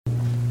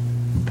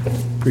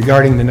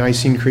regarding the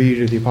Nicene Creed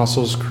or the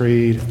Apostles'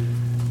 Creed.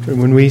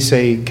 When we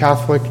say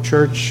Catholic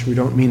Church, we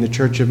don't mean the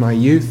church of my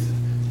youth.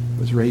 I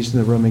was raised in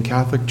the Roman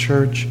Catholic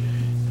Church.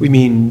 We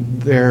mean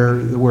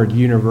the word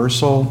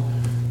universal.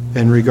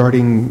 And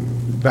regarding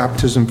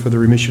baptism for the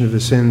remission of the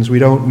sins, we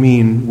don't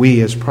mean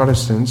we as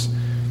Protestants,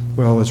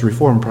 well, as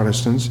Reformed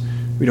Protestants,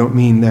 we don't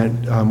mean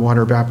that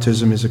water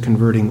baptism is a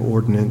converting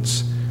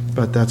ordinance,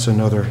 but that's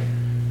another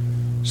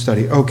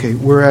study. Okay,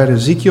 we're at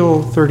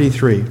Ezekiel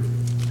 33.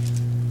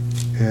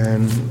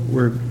 And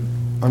we're,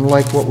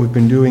 unlike what we've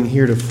been doing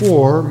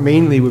heretofore,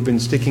 mainly we've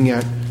been sticking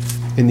at,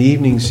 in the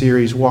evening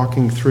series,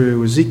 walking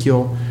through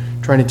Ezekiel,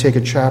 trying to take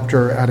a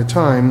chapter at a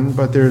time,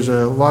 but there's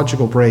a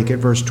logical break at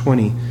verse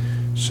 20.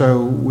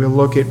 So we'll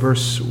look at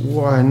verse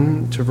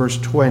 1 to verse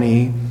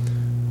 20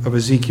 of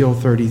Ezekiel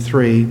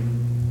 33.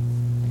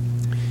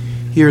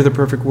 Hear the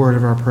perfect word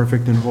of our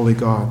perfect and holy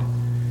God.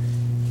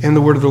 And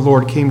the word of the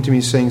Lord came to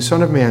me, saying,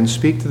 Son of man,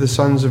 speak to the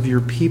sons of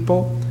your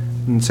people,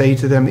 and say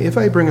to them, if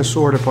I bring a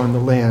sword upon the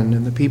land,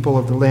 and the people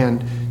of the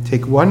land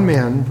take one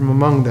man from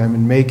among them,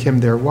 and make him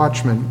their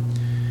watchman,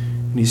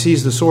 and he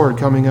sees the sword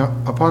coming up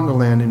upon the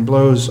land, and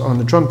blows on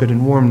the trumpet,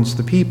 and warns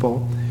the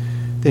people,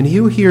 then he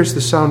who hears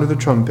the sound of the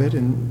trumpet,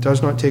 and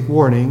does not take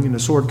warning, and the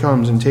sword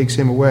comes and takes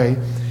him away,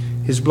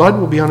 his blood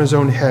will be on his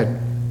own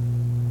head.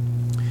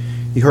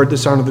 He heard the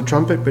sound of the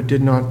trumpet, but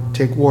did not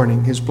take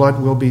warning. His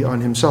blood will be on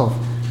himself.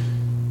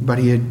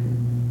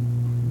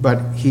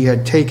 If he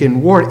had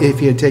taken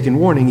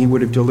warning, he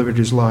would have delivered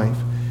his life.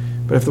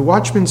 But if the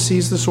watchman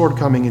sees the sword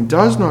coming and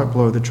does not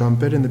blow the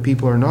trumpet, and the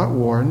people are not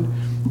warned,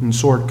 and the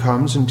sword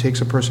comes and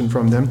takes a person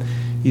from them,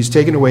 he is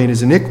taken away in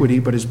his iniquity,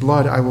 but his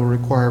blood I will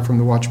require from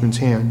the watchman's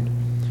hand.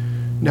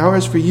 Now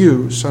as for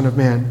you, Son of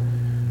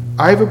man,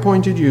 I have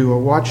appointed you a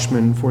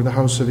watchman for the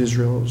house of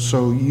Israel.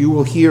 So you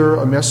will hear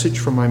a message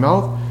from my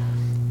mouth,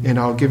 and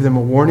I'll give them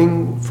a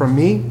warning from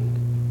me.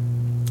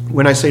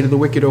 When I say to the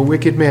wicked, O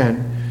wicked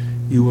man,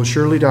 you will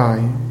surely die,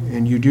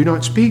 and you do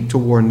not speak to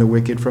warn the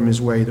wicked from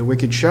his way. The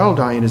wicked shall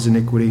die in his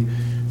iniquity,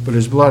 but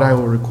his blood I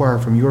will require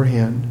from your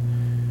hand.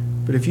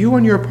 But if you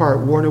on your part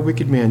warn a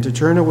wicked man to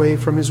turn away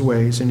from his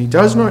ways, and he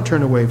does not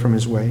turn away from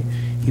his way,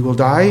 he will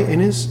die in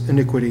his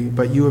iniquity,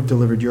 but you have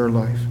delivered your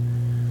life.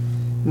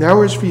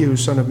 Now as for you,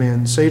 Son of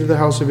man, say to the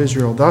house of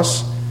Israel,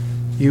 thus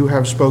you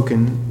have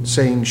spoken,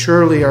 saying,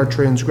 surely our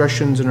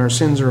transgressions and our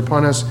sins are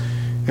upon us,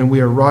 and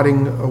we are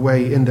rotting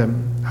away in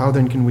them. How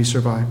then can we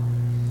survive?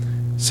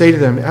 Say to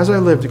them, as I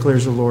live,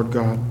 declares the Lord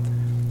God,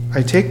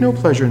 I take no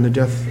pleasure in the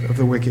death of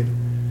the wicked,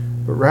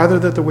 but rather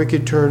that the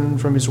wicked turn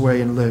from his way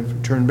and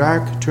live. Turn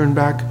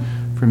back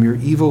from your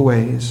evil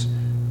ways.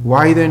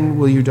 Why then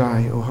will you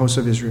die, O house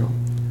of Israel?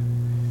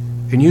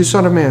 And you,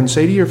 Son of man,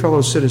 say to your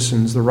fellow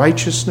citizens, the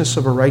righteousness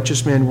of a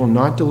righteous man will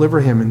not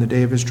deliver him in the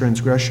day of his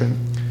transgression.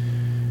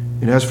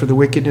 And as for the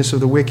wickedness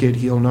of the wicked,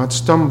 he will not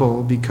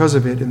stumble because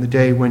of it in the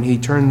day when he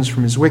turns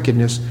from his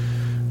wickedness,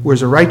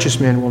 whereas a righteous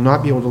man will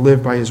not be able to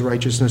live by his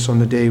righteousness on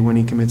the day when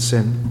he commits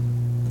sin.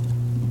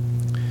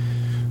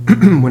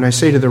 When I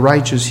say to the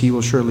righteous, he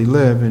will surely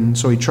live, and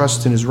so he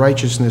trusts in his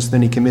righteousness,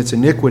 then he commits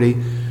iniquity,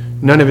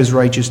 none of his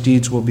righteous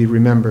deeds will be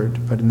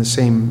remembered, but in the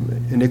same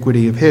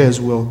iniquity of his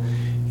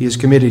he has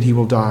committed, he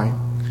will die.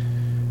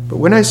 But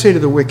when I say to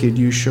the wicked,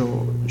 you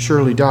shall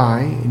surely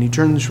die, and he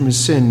turns from his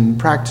sin and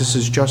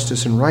practices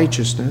justice and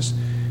righteousness,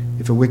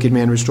 if a wicked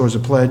man restores a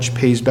pledge,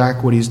 pays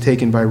back what he has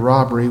taken by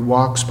robbery,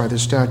 walks by the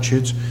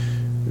statutes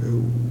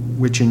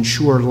which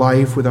ensure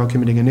life without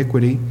committing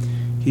iniquity,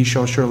 he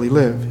shall surely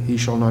live, he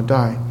shall not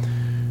die.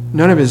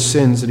 None of his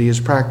sins that he has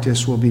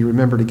practiced will be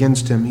remembered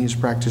against him. He has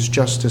practiced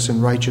justice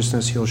and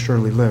righteousness, he'll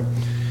surely live.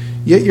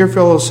 Yet your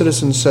fellow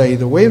citizens say,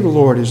 the way of the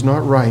Lord is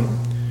not right,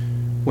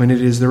 when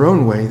it is their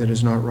own way that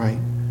is not right.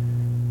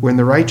 When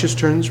the righteous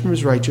turns from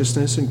his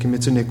righteousness and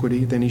commits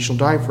iniquity, then he shall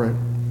die for it.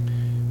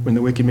 When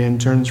the wicked man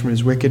turns from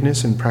his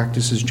wickedness and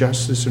practices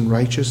justice and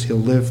righteousness, he'll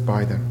live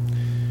by them.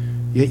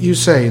 Yet you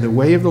say, the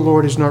way of the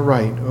Lord is not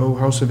right, O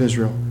house of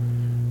Israel.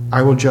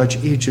 I will judge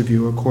each of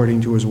you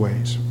according to his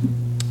ways.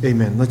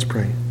 Amen. Let's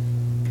pray.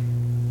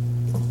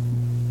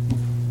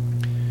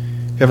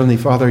 Heavenly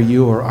Father,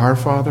 you are our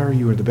Father.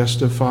 You are the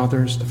best of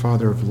fathers, the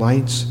Father of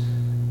lights,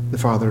 the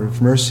Father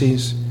of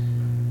mercies.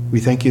 We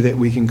thank you that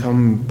we can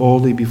come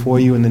boldly before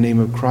you in the name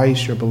of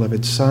Christ, your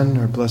beloved Son,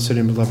 our blessed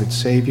and beloved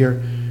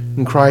Savior,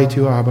 and cry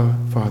to Abba,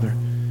 Father.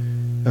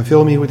 Now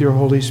fill me with your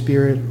Holy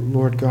Spirit,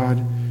 Lord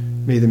God.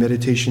 May the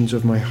meditations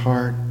of my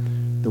heart,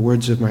 the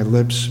words of my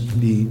lips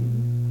be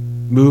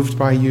moved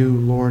by you,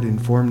 Lord,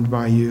 informed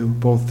by you,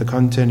 both the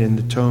content and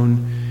the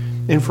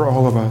tone. And for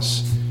all of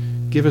us,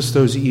 give us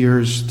those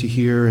ears to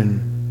hear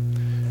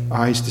and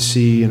eyes to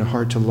see and a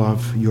heart to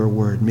love your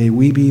word. May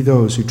we be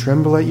those who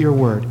tremble at your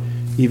word,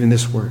 even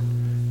this word.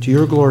 To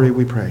your glory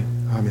we pray.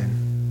 Amen.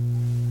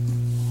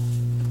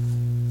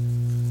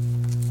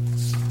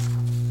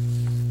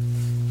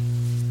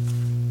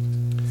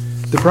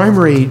 The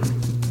primary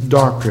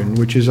doctrine,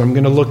 which is, I'm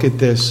going to look at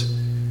this,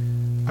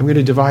 I'm going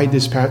to divide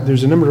this,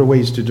 there's a number of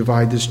ways to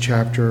divide this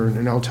chapter,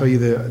 and I'll tell you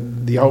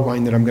the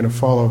outline that I'm going to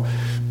follow.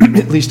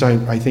 at least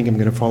I think I'm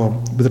going to follow.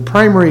 But the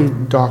primary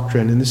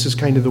doctrine, and this is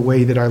kind of the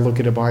way that I look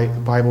at a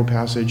Bible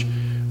passage,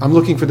 I'm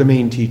looking for the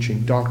main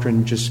teaching.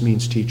 Doctrine just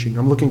means teaching.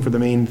 I'm looking for the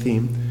main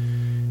theme.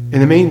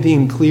 And the main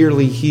theme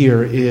clearly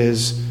here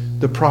is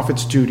the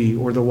prophet's duty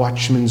or the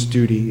watchman's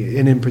duty.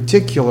 And in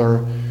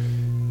particular,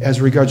 as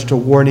regards to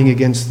warning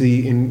against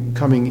the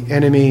incoming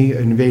enemy,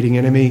 invading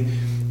enemy.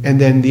 And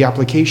then the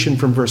application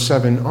from verse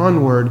 7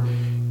 onward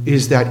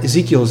is that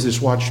Ezekiel is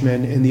this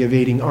watchman and the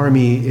invading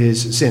army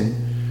is sin.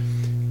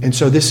 And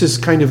so this is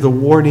kind of the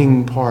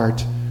warning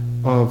part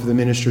of the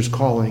minister's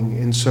calling.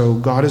 And so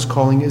God is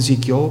calling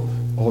Ezekiel,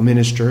 all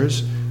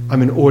ministers.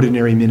 I'm an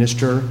ordinary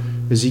minister.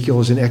 Ezekiel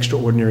is an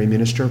extraordinary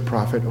minister,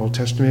 prophet, Old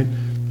Testament.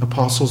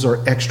 Apostles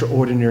are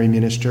extraordinary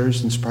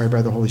ministers inspired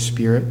by the Holy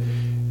Spirit.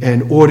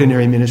 And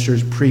ordinary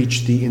ministers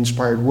preach the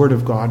inspired word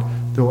of God,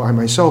 though I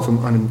myself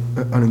am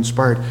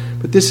uninspired.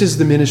 But this is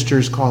the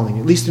minister's calling,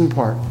 at least in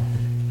part,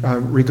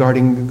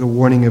 regarding the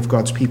warning of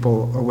God's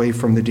people away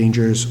from the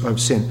dangers of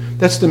sin.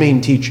 That's the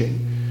main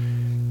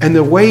teaching. And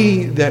the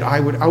way that I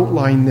would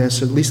outline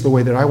this, at least the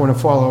way that I want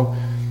to follow,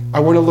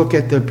 I want to look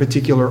at the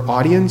particular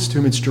audience to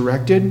whom it's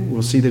directed.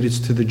 We'll see that it's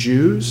to the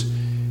Jews.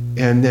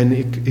 And then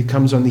it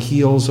comes on the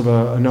heels of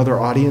another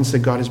audience that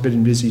God has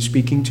been busy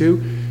speaking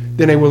to.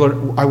 Then I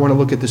want to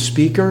look at the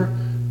speaker.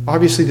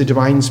 Obviously, the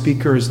divine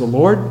speaker is the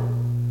Lord.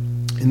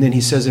 And then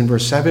he says in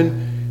verse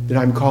 7 that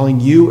I'm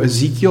calling you,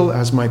 Ezekiel,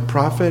 as my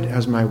prophet,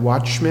 as my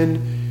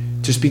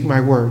watchman, to speak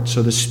my word.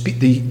 So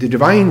the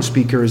divine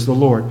speaker is the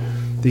Lord.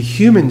 The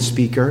human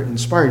speaker,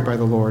 inspired by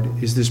the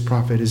Lord, is this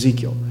prophet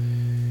Ezekiel.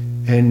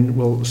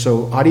 And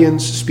so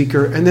audience,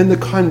 speaker, and then the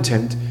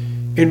content.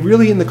 And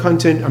really in the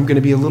content, I'm going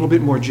to be a little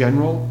bit more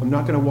general. I'm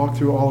not going to walk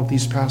through all of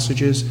these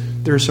passages.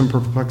 There are some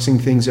perplexing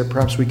things that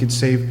perhaps we could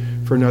save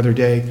for another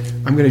day.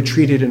 I'm going to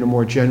treat it in a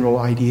more general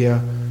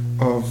idea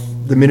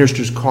of the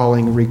minister's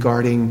calling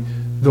regarding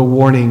the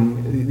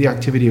warning, the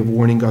activity of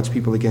warning God's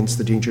people against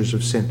the dangers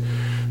of sin.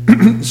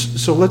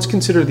 So let's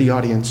consider the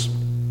audience.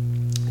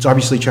 It's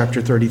obviously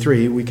chapter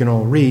 33. We can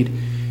all read.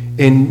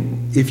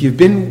 And if you've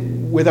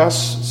been with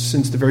us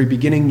since the very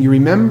beginning, you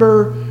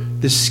remember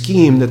the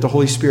scheme that the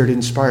Holy Spirit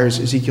inspires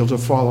Ezekiel to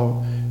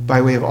follow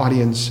by way of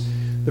audience.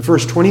 The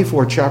first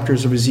 24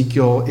 chapters of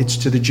Ezekiel, it's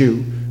to the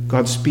Jew.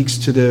 God speaks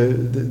to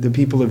the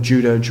people of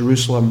Judah,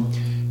 Jerusalem.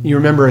 You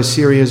remember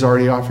Assyria is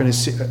already off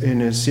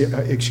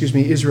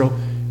Israel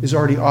is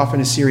already off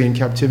in Assyrian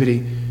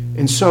captivity.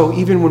 And so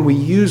even when we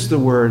use the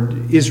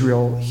word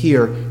Israel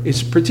here,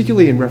 it's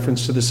particularly in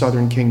reference to the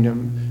southern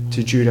kingdom,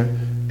 to Judah,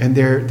 and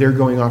they're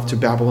going off to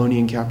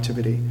Babylonian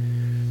captivity.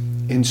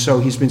 And so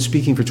he's been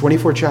speaking for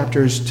 24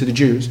 chapters to the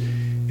Jews.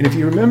 And if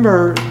you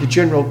remember the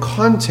general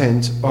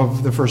content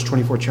of the first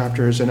 24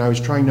 chapters, and I was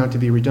trying not to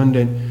be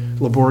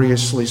redundant,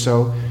 laboriously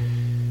so,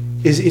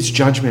 is it's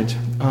judgment.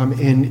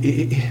 And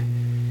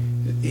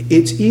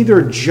it's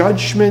either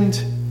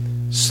judgment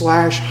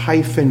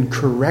 /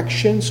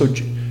 correction. So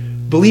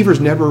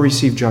believers never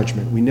receive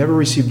judgment. We never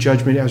receive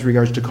judgment as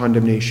regards to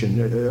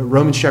condemnation.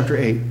 Romans chapter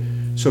 8.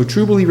 So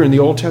true believer in the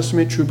Old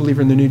Testament, true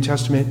believer in the New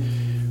Testament,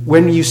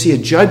 when you see a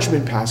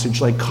judgment passage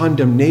like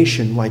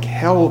condemnation, like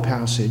hell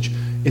passage,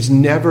 it's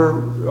never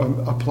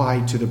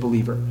applied to the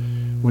believer.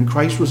 When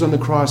Christ was on the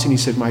cross and he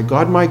said, my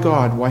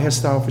God, why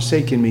hast thou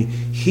forsaken me?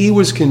 He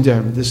was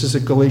condemned. This is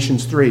at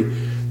Galatians 3,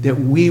 that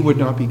we would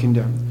not be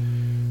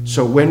condemned.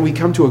 So when we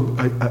come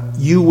to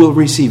you will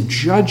receive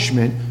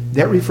judgment,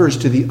 that refers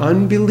to the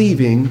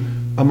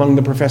unbelieving among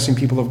the professing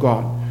people of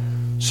God.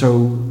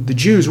 So the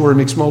Jews were a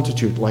mixed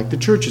multitude, like the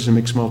church is a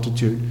mixed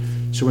multitude.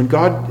 So when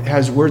God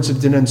has words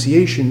of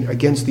denunciation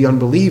against the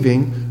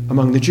unbelieving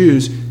among the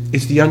Jews,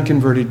 it's the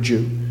unconverted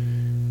Jew.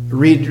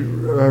 Read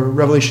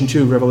Revelation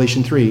 2,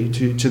 Revelation 3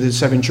 to the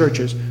 7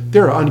 churches.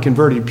 There are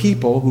unconverted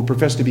people who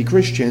profess to be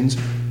Christians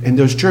in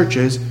those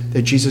churches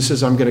that Jesus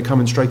says, I'm going to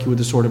come and strike you with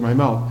the sword of my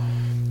mouth.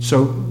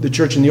 So the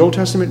church in the Old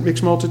Testament,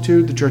 mixed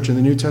multitude. The church in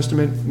the New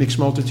Testament, mixed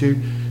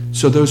multitude.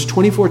 So those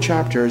 24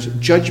 chapters,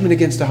 judgment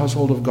against the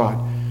household of God.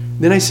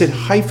 Then I said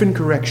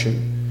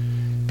correction.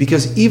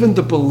 Because even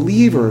the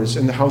believers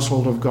in the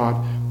household of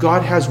God,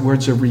 God has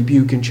words of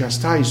rebuke and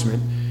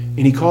chastisement.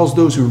 And he calls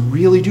those who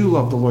really do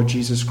love the Lord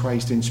Jesus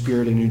Christ in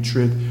spirit and in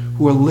truth,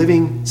 who are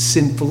living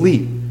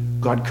sinfully.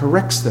 God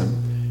corrects them.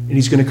 And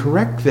he's going to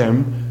correct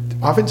them,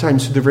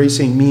 oftentimes through the very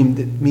same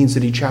means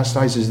that he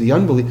chastises the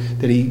unbeliever,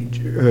 that he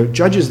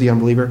judges the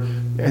unbeliever,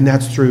 and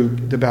that's through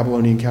the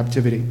Babylonian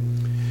captivity.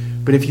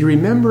 But if you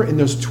remember in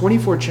those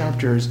 24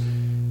 chapters,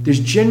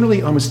 there's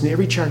generally, almost in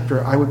every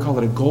chapter, I would call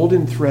it a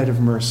golden thread of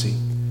mercy.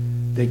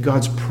 That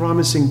God's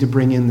promising to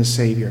bring in the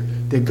Savior.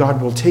 That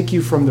God will take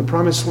you from the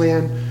promised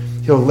land.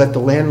 He'll let the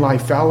land lie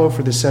fallow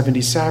for the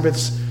 70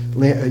 Sabbaths,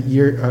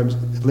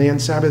 land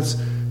Sabbaths,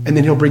 and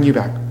then he'll bring you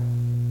back.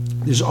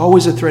 There's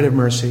always a thread of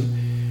mercy.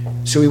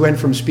 So he went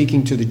from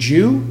speaking to the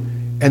Jew,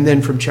 and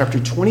then from chapter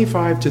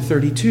 25 to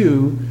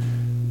 32,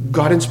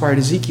 God inspired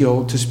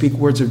Ezekiel to speak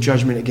words of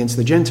judgment against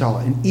the Gentile.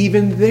 And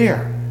even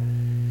there,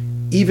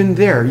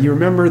 you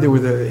remember there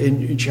were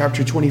in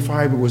chapter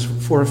 25, it was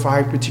 4 or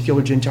 5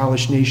 particular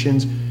Gentilish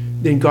nations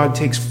then God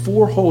takes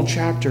 4 whole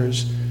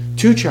chapters,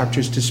 2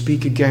 chapters to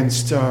speak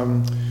against,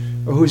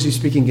 who is he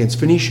speaking against?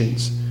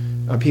 Phoenicians,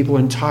 people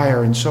in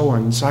Tyre and so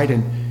on, and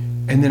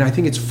Sidon. And then I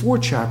think it's 4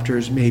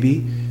 chapters maybe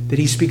that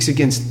he speaks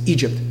against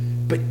Egypt.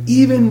 But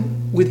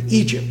even with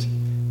Egypt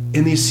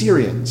and the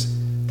Assyrians,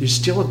 there's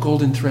still a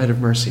golden thread of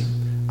mercy.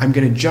 I'm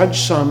going to judge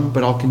some,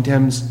 but I'll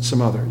condemn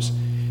some others.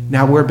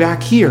 Now we're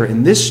back here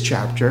in this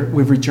chapter.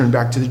 We've returned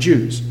back to the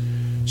Jews.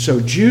 So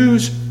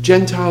Jews,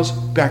 Gentiles,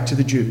 back to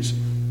the Jews.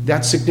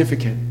 That's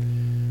significant.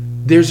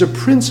 There's a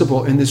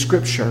principle in the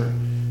scripture.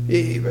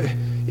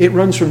 It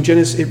runs from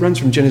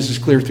Genesis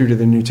clear through to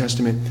the New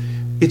Testament.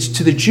 It's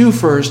to the Jew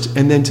first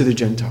and then to the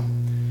Gentile.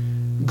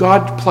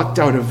 God plucked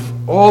out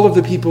of all of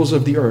the peoples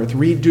of the earth.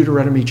 Read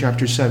Deuteronomy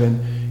chapter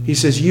 7. He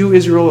says, you,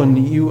 Israel,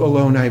 and you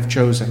alone I have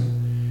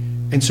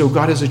chosen. And so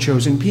God has a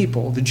chosen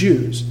people, the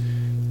Jews.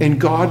 And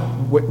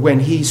God, when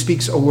he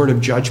speaks a word of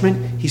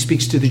judgment, he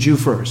speaks to the Jew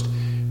first.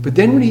 But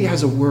then when he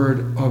has a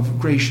word of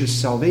gracious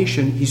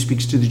salvation, he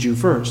speaks to the Jew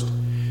first.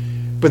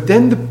 But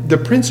then the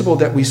principle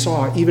that we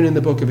saw even in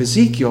the book of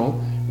Ezekiel,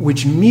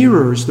 which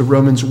mirrors the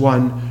Romans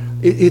 1,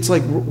 it's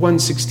like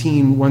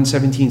 1:16,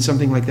 1:17,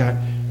 something like that,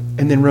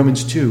 and then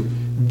Romans 2,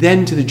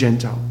 then to the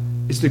Gentile.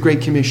 It's the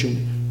Great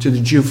Commission, to the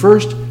Jew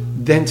first,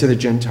 then to the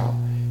Gentile.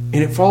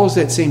 And it follows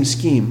that same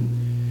scheme,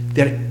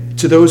 that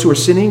to those who are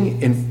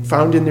sinning and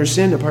found in their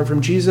sin apart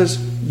from Jesus,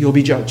 you'll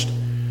be judged.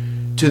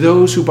 To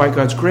those who by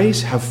God's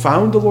grace have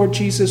found the Lord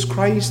Jesus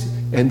Christ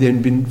and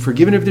then been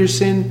forgiven of their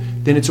sin,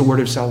 then it's a word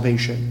of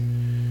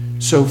salvation.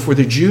 So for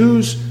the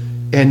Jews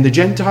and the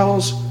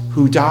Gentiles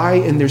who die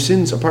in their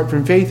sins apart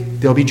from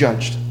faith, they'll be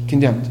judged,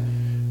 condemned.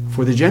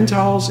 For the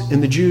Gentiles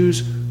and the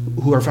Jews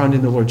who are found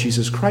in the Lord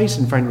Jesus Christ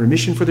and find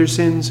remission for their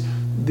sins,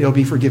 they'll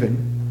be forgiven.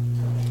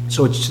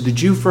 So it's to the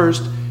Jew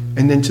first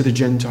and then to the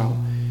Gentile.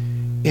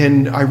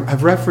 And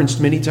I've referenced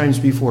many times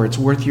before, it's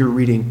worth your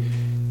reading.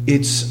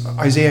 It's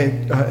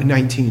Isaiah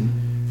 19.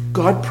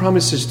 God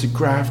promises to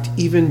graft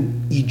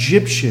even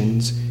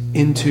Egyptians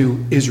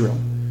into Israel.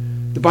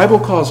 The Bible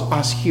calls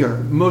us here,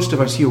 most of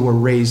us here were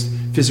raised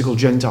physical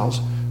Gentiles,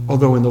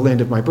 although in the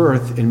land of my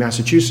birth, in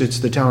Massachusetts,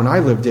 the town I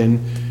lived in,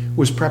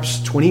 was perhaps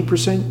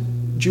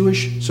 20%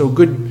 Jewish, so a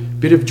good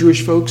bit of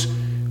Jewish folks.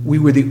 We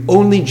were the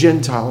only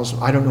Gentiles.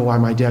 I don't know why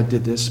my dad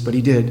did this, but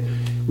he did.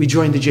 We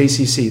joined the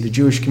JCC, the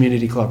Jewish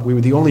Community Club. We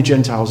were the only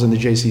Gentiles in the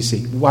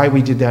JCC. Why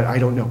we did that, I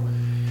don't know.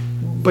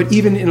 But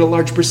even in a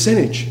large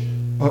percentage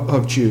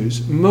of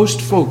Jews, most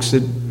folks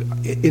that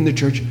in the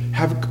church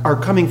are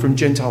coming from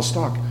Gentile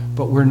stock,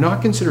 but we're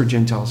not considered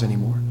Gentiles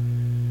anymore.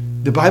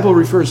 The Bible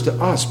refers to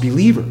us,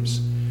 believers,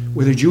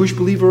 whether Jewish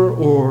believer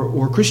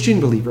or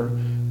Christian believer,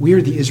 we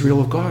are the Israel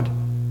of God.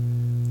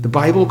 The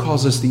Bible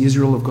calls us the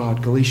Israel of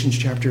God, Galatians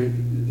chapter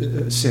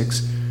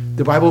 6.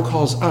 The Bible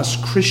calls us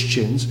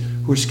Christians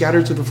who are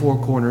scattered to the 4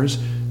 corners,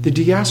 the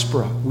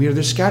diaspora. We are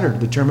the scattered,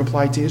 the term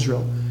applied to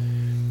Israel.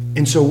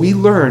 And so we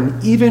learn,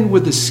 even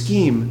with the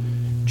scheme,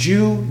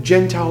 Jew,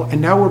 Gentile,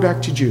 and now we're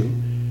back to Jew.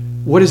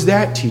 What does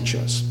that teach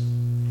us?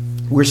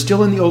 We're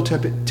still in the Old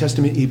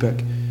Testament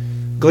epoch.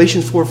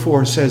 Galatians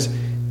 4:4 says,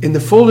 in the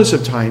fullness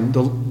of time,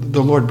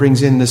 the Lord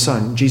brings in the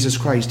Son, Jesus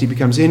Christ. He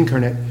becomes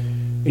incarnate,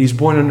 and he's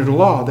born under the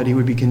law, that he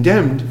would be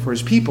condemned for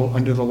his people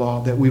under the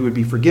law, that we would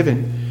be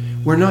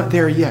forgiven. We're not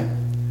there yet.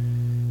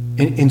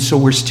 And so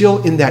we're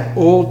still in that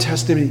Old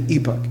Testament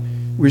epoch.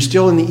 We're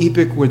still in the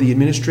epoch where the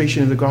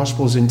administration of the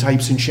gospel is in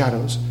types and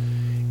shadows.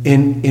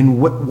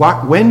 And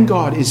when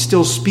God is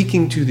still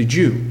speaking to the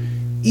Jew,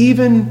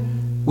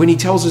 even when he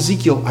tells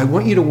Ezekiel, I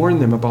want you to warn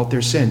them about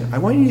their sin. I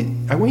want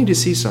you to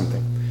see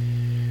something.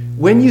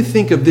 When you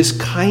think of this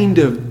kind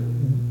of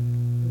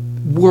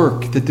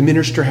work that the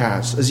minister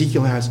has,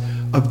 Ezekiel has,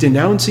 of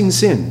denouncing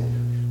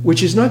sin,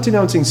 which is not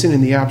denouncing sin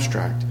in the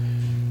abstract.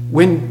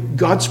 When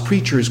God's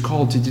preacher is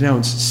called to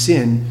denounce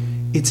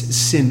sin, it's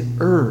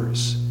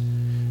sinners.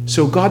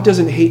 So God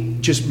doesn't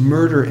hate just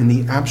murder in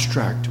the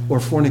abstract or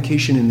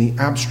fornication in the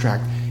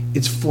abstract.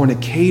 It's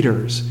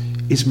fornicators,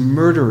 it's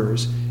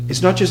murderers.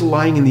 It's not just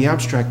lying in the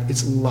abstract,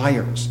 it's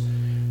liars.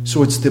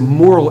 So it's the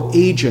moral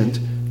agent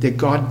that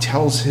God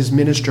tells his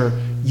minister,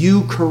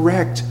 you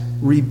correct,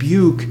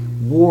 rebuke,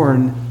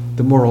 warn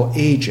the moral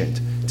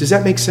agent. Does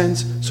that make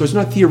sense? So it's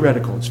not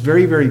theoretical, it's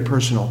very, very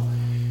personal.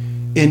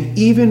 And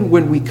even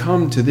when we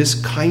come to this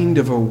kind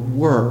of a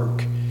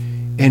work,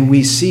 and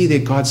we see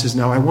that God says,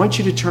 now I want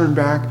you to turn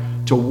back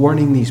to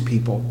warning these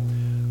people,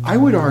 I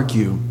would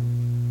argue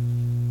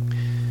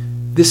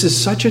this is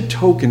such a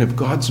token of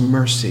God's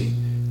mercy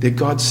that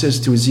God says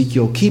to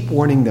Ezekiel, keep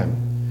warning them.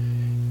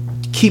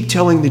 Keep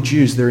telling the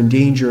Jews they're in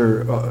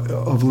danger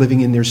of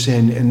living in their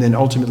sin and then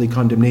ultimately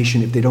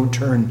condemnation if they don't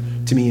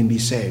turn to me and be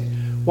saved.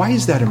 Why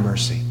is that a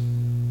mercy?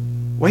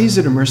 Why is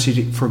it a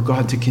mercy for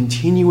God to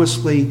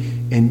continuously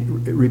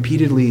and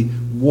repeatedly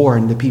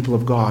warn the people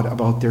of God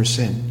about their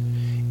sin?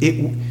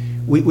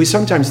 We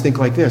sometimes think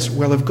like this,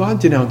 well, if God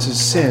denounces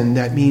sin,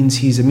 that means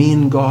he's a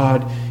mean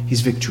God,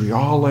 he's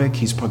vitriolic,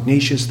 he's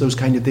pugnacious, those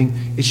kind of things.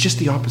 It's just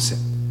the opposite.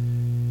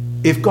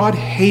 If God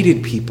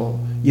hated people,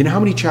 you know how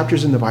many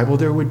chapters in the Bible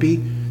there would be?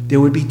 There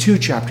would be 2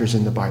 chapters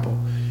in the Bible.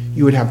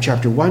 You would have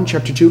chapter 1,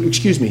 chapter 2,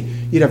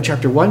 you'd have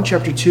chapter 1,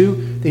 chapter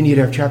 2, then you'd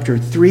have chapter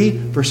 3,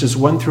 verses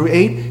 1 through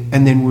 8,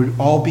 and then we'd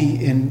all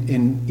be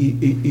in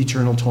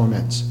eternal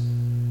torments.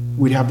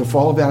 We'd have the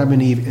fall of Adam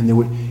and Eve,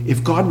 and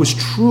if God was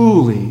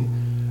truly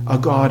a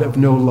God of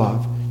no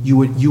love, you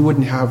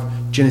wouldn't have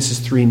Genesis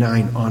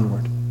 3:9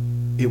 onward.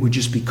 It would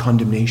just be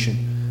condemnation.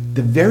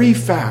 The very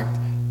fact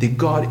that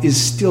God is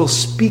still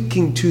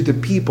speaking to the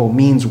people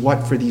means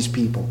what for these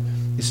people?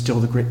 It's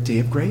still the great day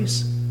of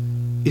grace.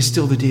 It's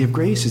still the day of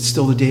grace. It's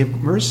still the day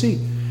of mercy.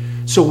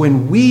 So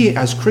when we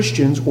as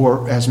Christians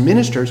or as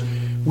ministers,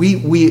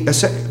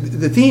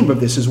 the theme of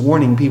this is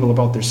warning people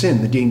about their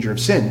sin, the danger of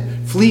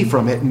sin. Flee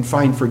from it and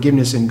find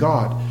forgiveness in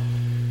God.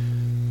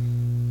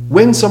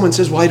 When someone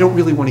says, well, I don't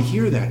really want to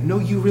hear that. No,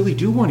 you really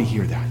do want to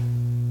hear that.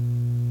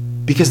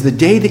 Because the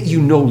day that you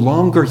no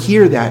longer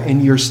hear that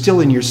and you're still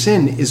in your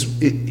sin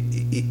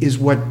is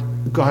what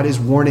God is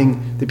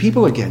warning the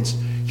people against.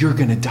 You're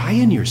going to die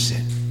in your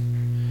sin.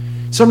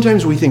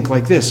 Sometimes we think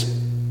like this.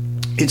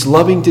 It's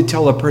loving to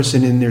tell a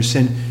person in their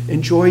sin,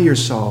 enjoy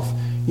yourself.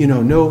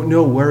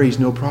 No worries,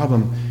 no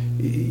problem.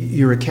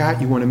 You're a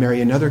cat, you want to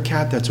marry another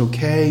cat, that's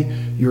okay.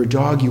 You're a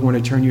dog, you want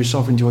to turn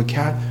yourself into a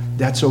cat,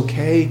 that's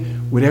okay.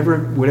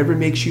 Whatever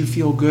makes you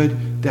feel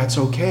good, that's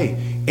okay.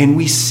 And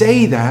we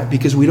say that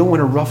because we don't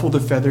want to ruffle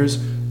the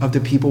feathers of the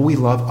people we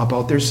love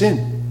about their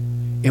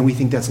sin. And we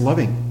think that's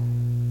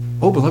loving.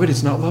 Oh, beloved,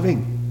 it's not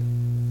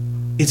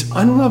loving. It's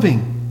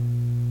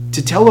unloving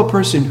to tell a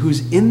person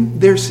who's in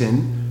their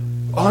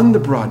sin, on the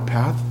broad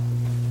path,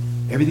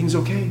 everything's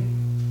okay.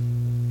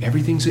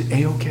 Everything's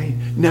A-okay.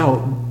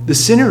 Now, the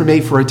sinner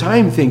may for a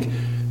time think,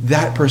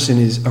 that person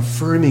is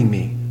affirming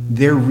me.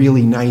 They're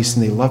really nice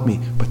and they love me,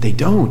 but they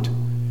don't.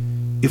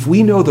 If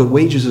we know the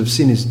wages of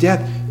sin is death,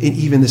 and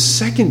even the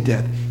second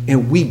death,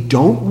 and we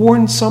don't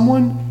warn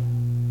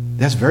someone,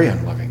 that's very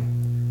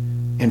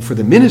unloving. And for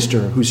the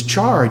minister whose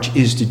charge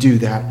is to do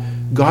that,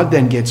 God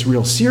then gets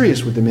real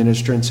serious with the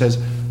minister and says,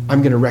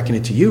 I'm going to reckon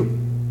it to you.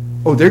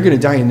 Oh, they're going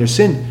to die in their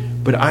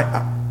sin, but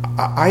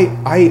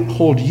I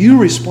hold you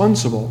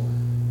responsible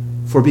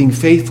for being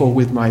faithful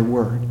with my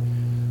word.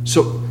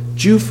 So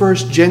Jew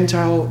first,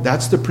 Gentile,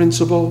 that's the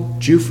principle.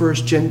 Jew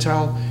first,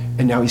 Gentile.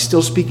 And now he's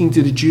still speaking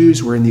to the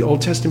Jews. We're in the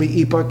Old Testament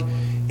epoch,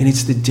 and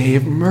it's the day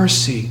of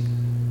mercy.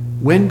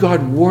 When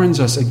God warns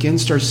us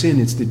against our sin,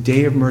 it's the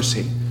day of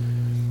mercy.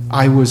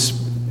 I was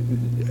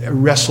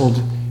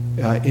wrestled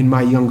in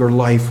my younger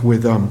life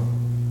with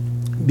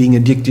being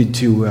addicted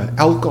to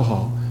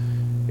alcohol.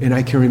 And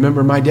I can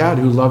remember my dad,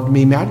 who loved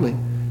me madly.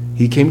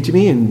 He came to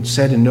me and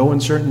said in no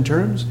uncertain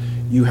terms,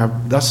 you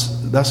have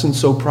thus and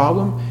so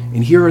problem,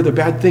 and here are the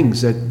bad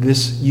things that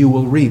this you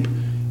will reap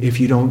if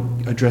you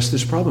don't address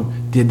this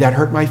problem. Did that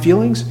hurt my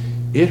feelings?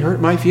 It hurt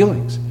my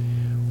feelings.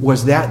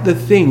 Was that the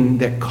thing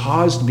that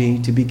caused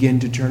me to begin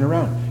to turn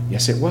around?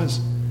 Yes, it was.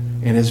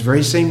 And it's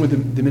very same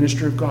with the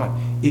minister of God.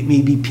 It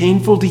may be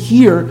painful to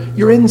hear,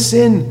 you're in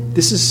sin.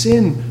 This is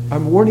sin.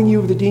 I'm warning you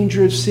of the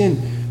danger of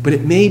sin. But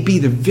it may be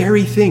the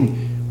very thing,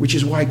 which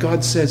is why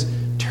God says,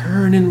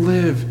 turn and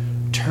live.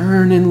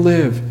 Turn and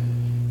live.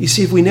 You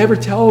see, if we never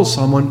tell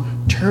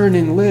someone, turn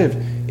and live,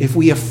 if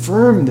we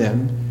affirm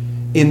them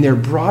in their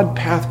broad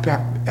path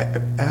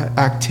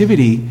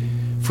activity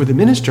for the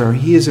minister,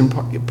 he is in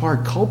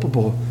part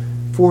culpable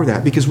for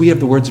that, because we have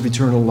the words of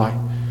eternal life.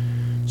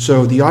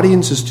 So the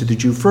audience is to the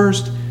Jew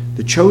first,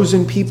 the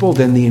chosen people,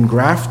 then the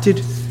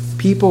engrafted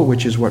people,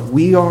 which is what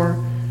we are.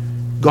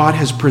 God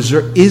is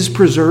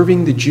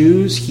preserving the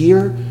Jews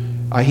here.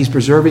 He's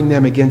preserving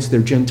them against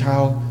their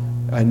Gentile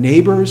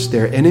neighbors,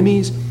 their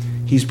enemies.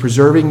 He's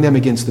preserving them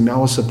against the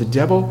malice of the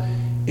devil.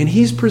 And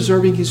he's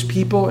preserving his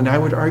people, and I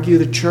would argue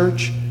the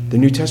church, the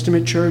New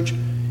Testament church,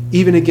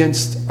 even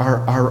against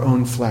our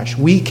own flesh.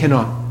 We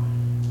cannot.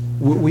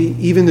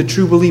 Even the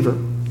true believer,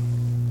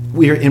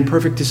 we are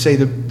imperfect to say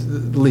the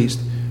least.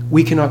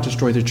 We cannot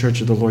destroy the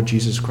church of the Lord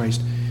Jesus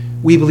Christ.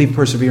 We believe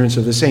perseverance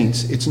of the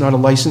saints. It's not a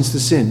license to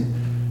sin.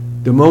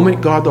 The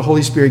moment God, the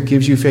Holy Spirit,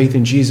 gives you faith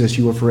in Jesus,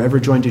 you are forever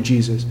joined to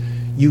Jesus.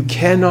 You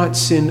cannot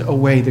sin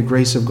away the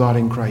grace of God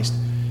in Christ.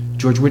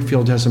 George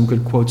Whitefield has some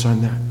good quotes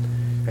on that.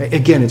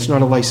 Again, it's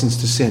not a license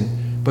to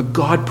sin, but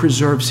God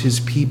preserves his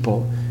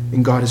people,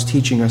 and God is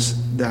teaching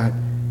us that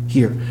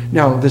here.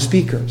 Now, the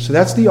speaker. So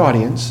that's the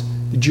audience,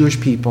 the Jewish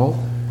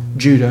people,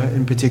 Judah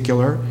in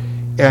particular.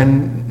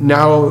 And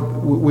now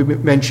we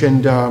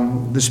mentioned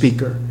the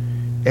speaker.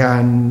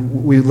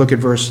 And we look at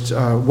verse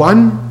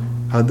 1.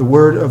 The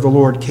word of the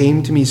Lord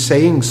came to me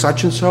saying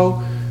such and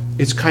so.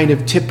 It's kind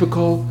of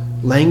typical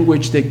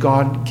language that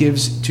God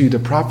gives to the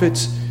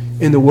prophets.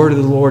 And the word of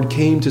the Lord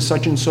came to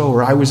such and so,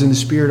 or I was in the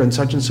Spirit on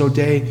such and so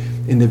day,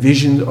 and the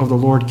vision of the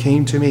Lord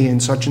came to me in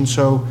such and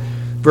so.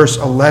 Verse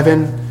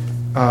 11,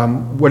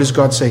 what does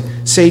God say?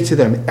 Say to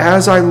them,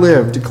 as I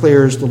live,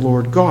 declares the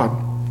Lord God.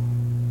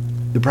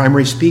 The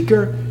primary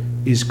speaker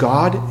is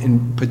God,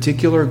 in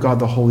particular, God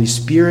the Holy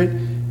Spirit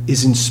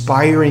is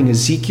inspiring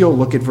Ezekiel.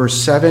 Look at verse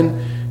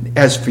 7.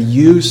 As for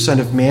you, son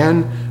of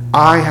man,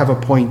 I have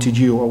appointed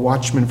you a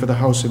watchman for the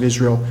house of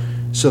Israel,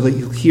 so that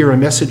you'll hear a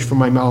message from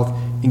my mouth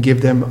and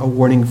give them a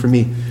warning from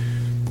me.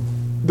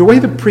 the way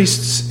the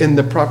priests and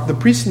the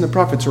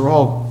prophets are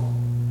all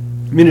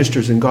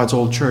ministers in God's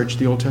old church,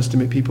 the Old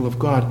Testament people of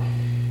God,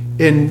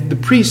 and the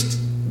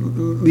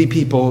priestly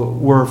people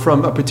were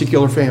from a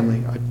particular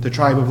family, the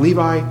tribe of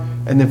Levi,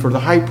 and then for the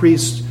high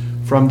priest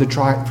from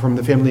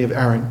the family of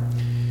Aaron.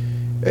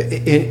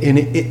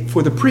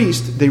 For the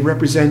priest, they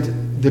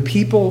represent the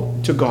people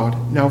to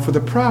God. Now, for the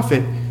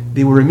prophet,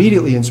 they were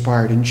immediately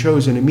inspired and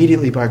chosen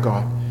immediately by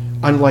God,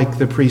 unlike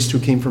the priest who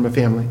came from a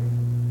family.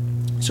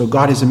 So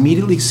God has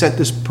immediately set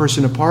this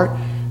person apart,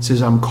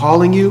 says, I'm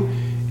calling you.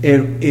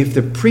 And if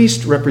the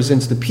priest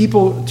represents the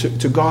people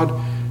to God,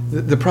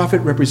 the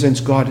prophet represents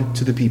God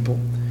to the people.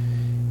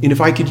 And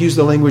if I could use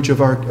the language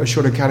of our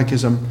shorter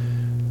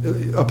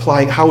catechism,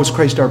 apply how is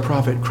Christ our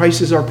prophet?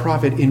 Christ is our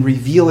prophet in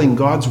revealing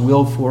God's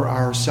will for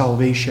our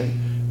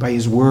salvation by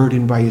his word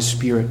and by his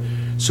spirit.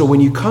 So when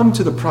you come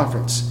to the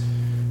prophets,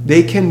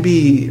 they can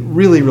be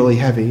really, really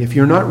heavy. If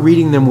you're not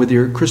reading them with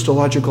your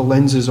Christological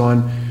lenses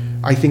on,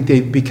 I think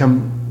they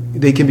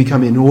can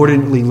become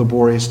inordinately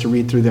laborious to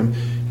read through them,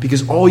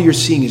 because all you're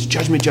seeing is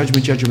judgment,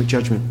 judgment, judgment,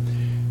 judgment.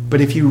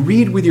 But if you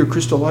read with your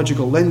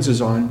Christological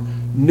lenses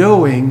on,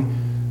 knowing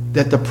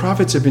that the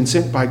prophets have been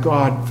sent by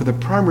God for the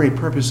primary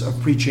purpose of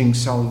preaching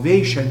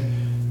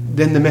salvation,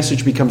 then the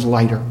message becomes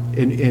lighter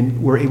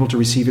and we're able to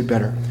receive it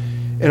better.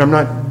 And I'm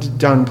not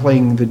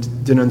downplaying the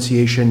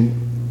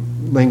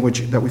denunciation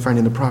language that we find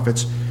in the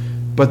prophets,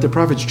 but the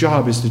prophet's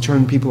job is to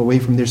turn people away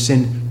from their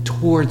sin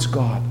towards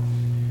God.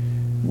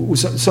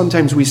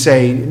 Sometimes we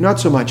say, not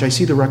so much, I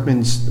see the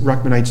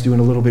Ruckmanites doing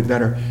a little bit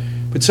better,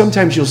 but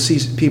sometimes you'll see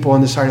people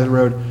on the side of the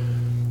road,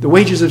 the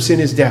wages of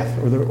sin is death,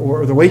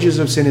 or the wages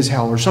of sin is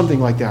hell, or something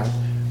like that.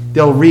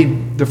 They'll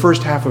read the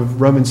first half of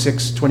Romans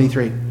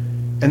 6:23,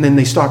 and then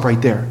they stop right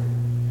there.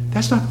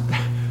 That's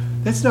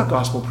not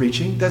gospel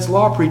preaching. That's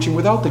law preaching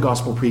without the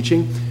gospel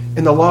preaching,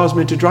 and the law is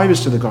meant to drive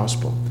us to the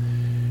gospel.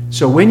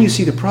 So when you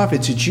see the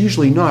prophets, it's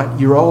usually not,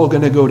 you're all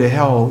going to go to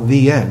hell,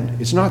 the end.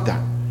 It's not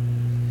that.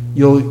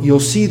 You'll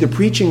see the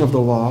preaching of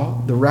the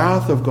law, the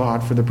wrath of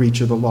God for the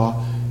breach of the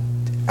law,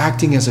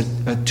 acting as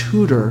a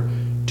tutor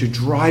to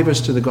drive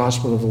us to the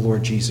gospel of the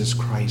Lord Jesus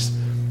Christ.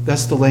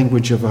 That's the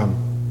language of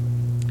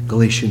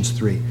Galatians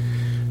 3.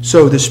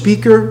 So the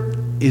speaker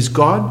is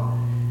God.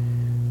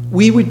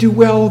 We would do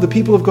well, the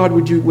people of God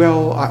would do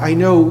well. I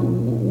know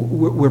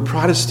we're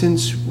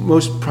Protestants.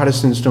 Most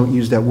Protestants don't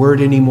use that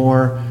word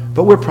anymore,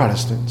 but we're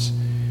Protestants.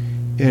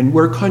 And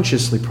we're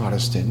consciously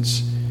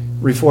Protestants.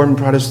 Reformed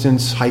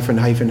Protestants, hyphen,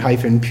 hyphen,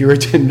 hyphen,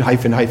 Puritan,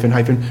 hyphen, hyphen,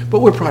 hyphen, but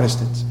we're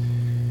Protestants.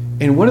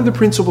 And one of the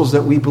principles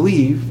that we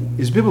believe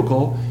is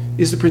biblical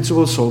is the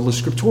principle of sola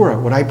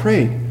scriptura, what I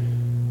prayed,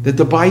 that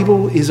the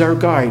Bible is our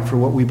guide for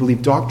what we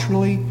believe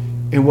doctrinally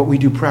and what we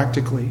do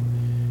practically.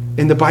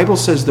 And the Bible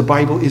says the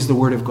Bible is the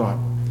Word of God.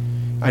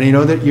 And I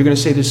know that you're going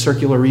to say this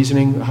circular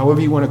reasoning,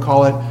 however you want to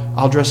call it.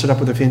 I'll dress it up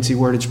with a fancy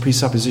word. It's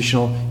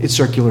presuppositional. It's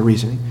circular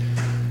reasoning.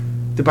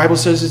 The Bible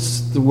says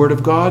it's the Word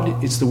of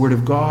God. It's the Word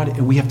of God,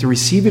 and we have to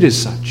receive it as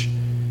such.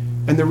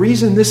 And the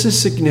reason this is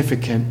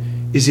significant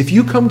is if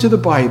you come to the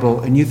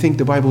Bible and you think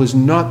the Bible is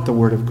not the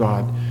Word of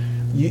God,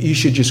 you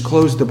should just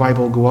close the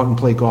Bible, go out and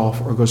play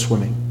golf, or go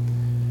swimming.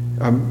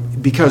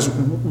 Because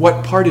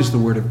what part is the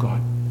Word of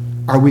God?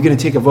 Are we going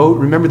to take a vote?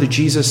 Remember the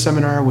Jesus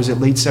seminar, was it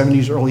late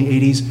 70s, early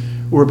 80s,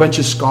 where a bunch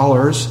of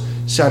scholars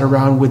sat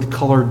around with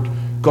colored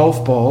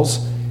golf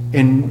balls,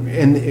 and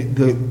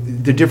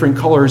the different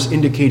colors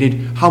indicated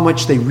how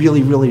much they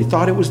really, really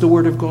thought it was the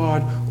Word of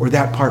God, or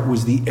that part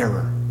was the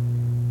error.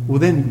 Well,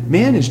 then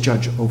man is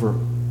judge over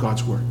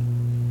God's Word.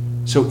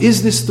 So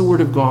is this the Word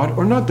of God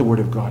or not the Word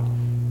of God?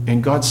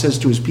 And God says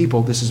to his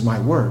people, this is my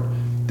word.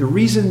 The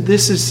reason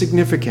this is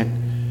significant,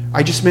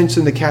 I just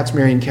mentioned the cats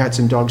marrying cats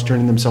and dogs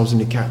turning themselves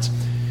into cats.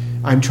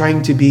 I'm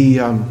trying to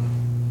be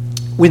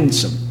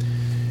winsome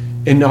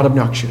and not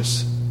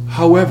obnoxious.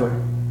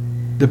 However,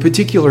 the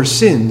particular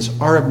sins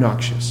are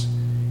obnoxious.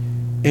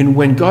 And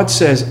when God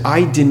says,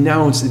 I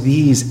denounce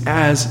these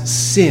as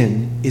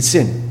sin, it's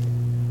sin.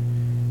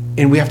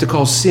 And we have to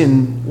call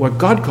sin what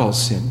God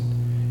calls sin.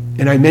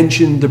 And I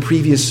mentioned the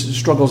previous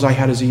struggles I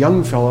had as a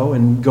young fellow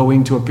and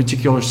going to a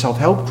particular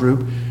self-help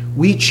group.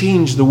 We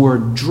changed the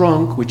word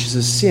drunk, which is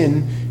a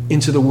sin,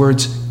 into the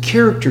words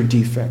character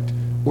defect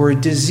or a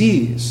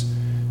disease.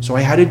 So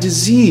I had a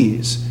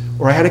disease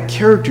or I had a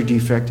character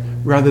defect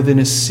rather than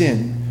a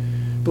sin.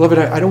 Beloved,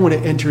 I don't want to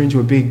enter into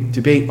a big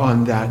debate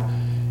on that.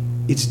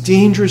 It's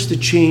dangerous to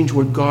change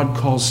what God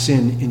calls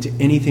sin into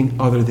anything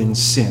other than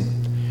sin.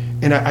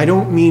 And I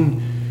don't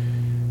mean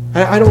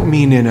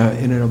in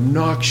an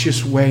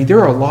obnoxious way. There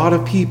are a lot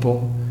of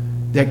people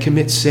that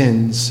commit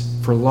sins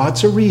for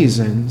lots of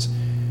reasons,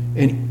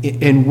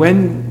 and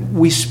when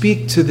we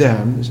speak to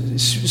them,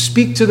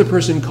 speak to the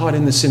person caught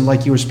in the sin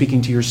like you were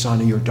speaking to your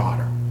son or your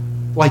daughter,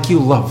 like you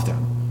love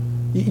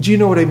them. Do you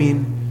know what I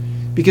mean?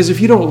 Because if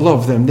you don't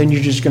love them, then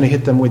you're just going to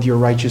hit them with your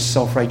righteous,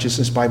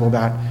 self-righteousness Bible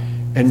bat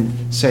and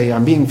say,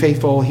 I'm being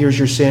faithful, here's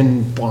your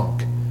sin,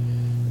 bonk.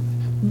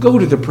 Go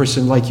to the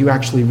person like you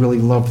actually really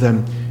love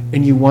them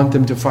and you want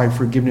them to find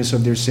forgiveness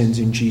of their sins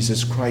in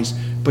Jesus Christ.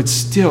 But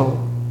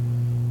still,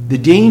 The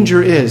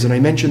danger is, and I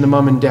mentioned the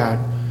mom and dad,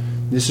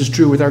 this is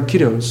true with our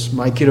kiddos.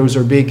 My kiddos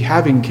are big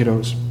having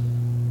kiddos.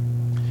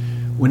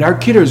 When our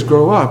kiddos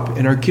grow up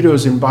and our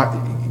kiddos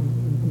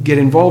get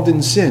involved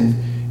in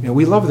sin,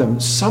 we love them.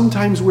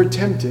 Sometimes we're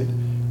tempted,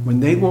 when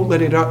they won't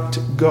let it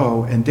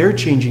go and they're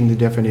changing the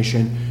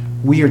definition,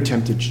 we are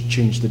tempted to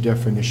change the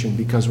definition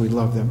because we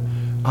love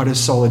them out of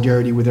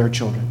solidarity with our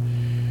children.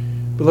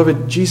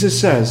 Beloved, Jesus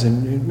says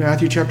in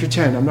Matthew chapter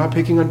 10, I'm not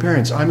picking on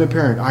parents. I'm a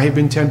parent. I have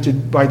been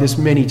tempted by this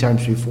many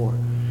times before.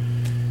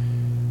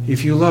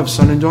 If you love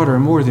son and daughter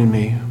more than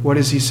me, what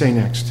does he say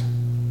next?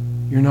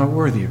 You're not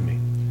worthy of me.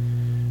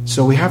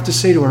 So we have to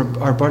say to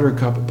our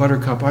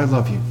Buttercup, I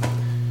love you.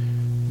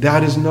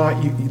 That is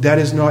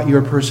not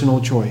your personal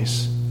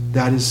choice.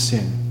 That is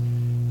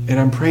sin. And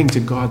I'm praying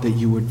to God that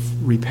you would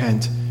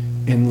repent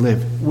and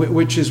live,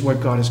 which is what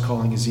God is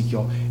calling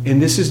Ezekiel.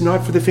 And this is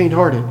not for the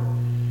faint-hearted.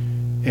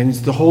 And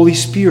the Holy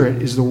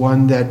Spirit is the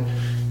one that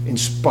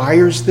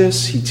inspires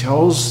this. He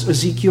tells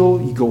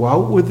Ezekiel, you go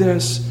out with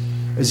this.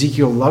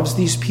 Ezekiel loves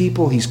these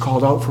people. He's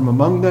called out from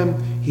among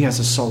them. He has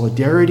a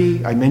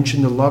solidarity. I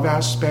mentioned the love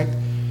aspect.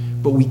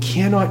 But we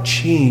cannot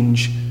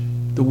change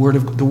the Word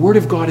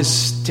of God is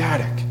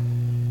static.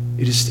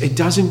 It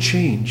doesn't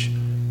change.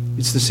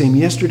 It's the same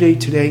yesterday,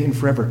 today, and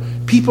forever.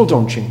 People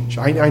don't change.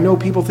 I know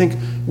people think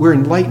we're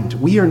enlightened.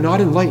 We are not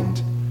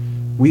enlightened.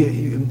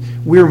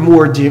 We're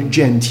more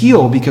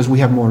genteel because we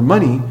have more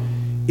money.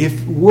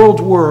 If World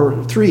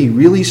War III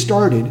really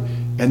started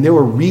and there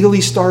were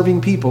really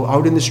starving people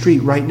out in the street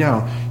right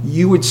now,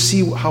 you would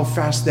see how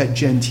fast that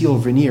genteel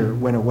veneer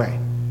went away.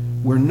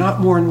 We're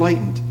not more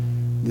enlightened.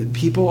 The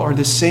people are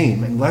the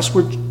same. Unless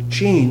we're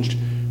changed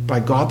by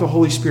God the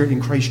Holy Spirit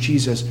in Christ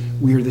Jesus,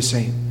 we are the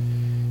same.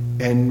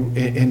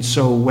 And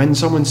so when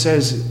someone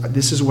says,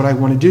 this is what I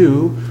want to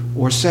do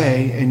or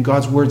say, and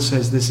God's word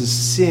says this is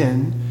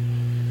sin,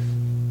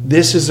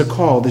 this is a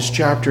call. This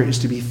chapter is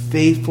to be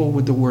faithful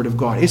with the word of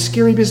God. It's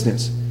scary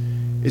business.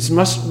 It's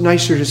much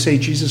nicer to say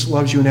Jesus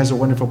loves you and has a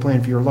wonderful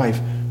plan for your life.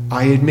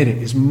 I admit it.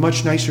 It's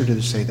much nicer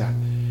to say that.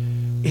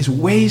 It's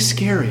way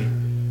scary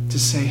to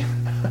say,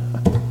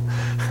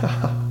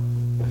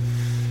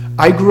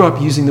 I grew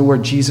up using the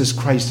word Jesus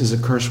Christ as a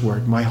curse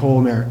word my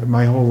whole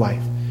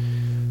life.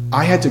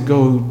 I had to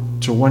go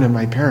to one of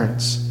my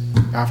parents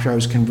after I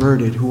was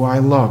converted, who I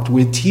loved,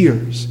 with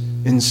tears,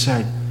 and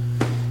said,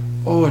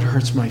 oh, it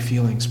hurts my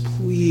feelings.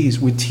 Please,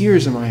 with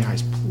tears in my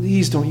eyes,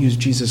 please don't use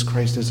Jesus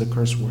Christ as a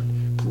curse word.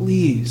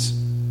 Please.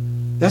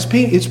 That's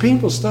pain. It's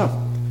painful stuff.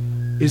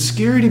 It's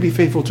scary to be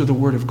faithful to the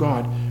word of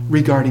God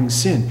regarding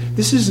sin.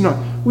 This is not,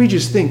 we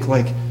just think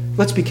like,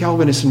 let's be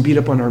Calvinists and beat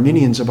up on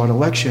Arminians about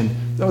election.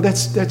 No,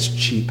 that's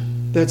cheap.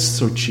 That's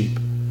so cheap.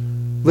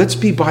 Let's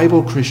be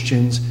Bible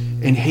Christians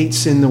and hate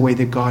sin the way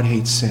that God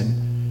hates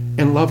sin,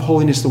 and love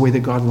holiness the way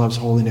that God loves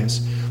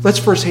holiness. Let's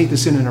first hate the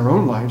sin in our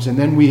own lives, and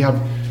then we have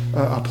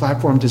a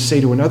platform to say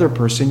to another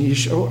person,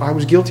 I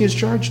was guilty as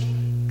charged,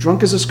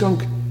 drunk as a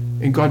skunk,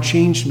 and God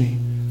changed me.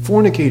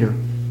 Fornicator,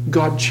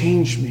 God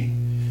changed me.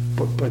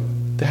 But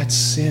that's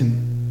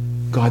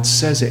sin. God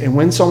says it. And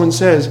when someone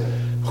says,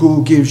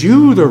 who gives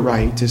you the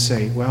right to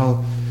say,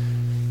 well,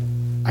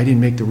 I didn't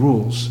make the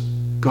rules,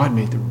 God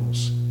made the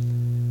rules.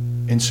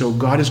 And so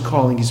God is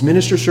calling his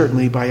minister,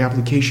 certainly by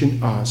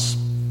application us.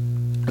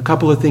 A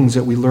couple of things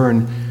that we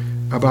learn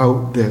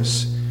about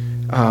this.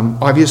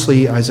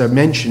 Obviously, as I'm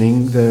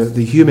mentioning,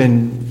 the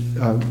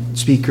human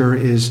speaker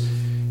is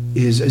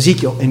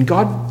Ezekiel. And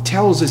God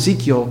tells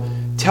Ezekiel,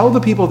 tell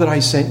the people that I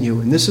sent you.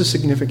 And this is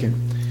significant.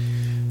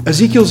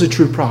 Ezekiel's a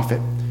true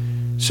prophet.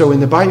 So in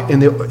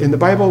the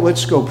Bible,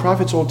 let's go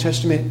prophets, Old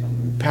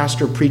Testament,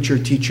 pastor,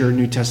 preacher, teacher,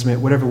 New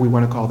Testament, whatever we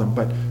want to call them.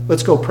 But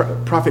let's go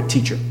prophet,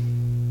 teacher.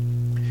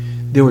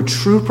 There were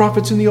true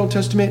prophets in the Old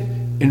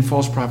Testament and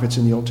false prophets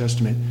in the Old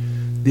Testament.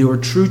 There were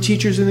true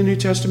teachers in the New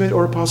Testament,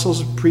 or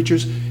apostles,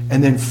 preachers,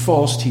 and then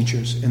false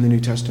teachers in the New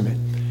Testament.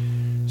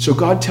 So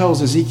God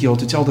tells Ezekiel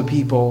to tell the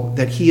people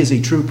that he is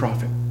a true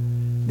prophet,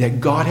 that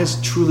God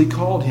has truly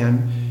called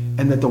him,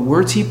 and that the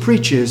words he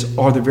preaches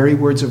are the very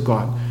words of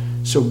God.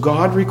 So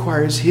God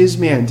requires his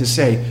man to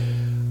say,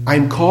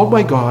 I'm called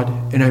by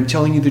God, and I'm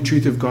telling you the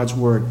truth of God's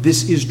word.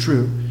 This is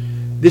true.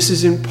 This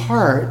is in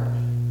part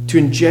to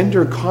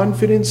engender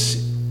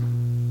confidence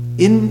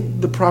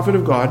in the prophet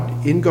of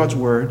God, in God's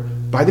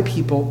word, by the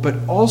people, but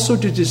also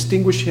to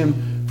distinguish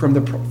him from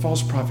the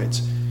false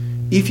prophets.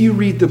 If you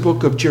read the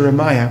book of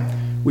Jeremiah,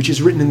 which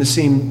is written in the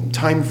same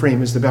time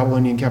frame as the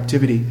Babylonian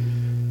captivity,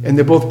 and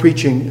they're both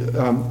preaching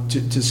to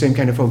the same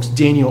kind of folks.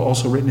 Daniel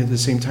also written in the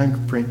same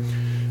time frame.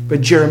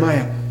 But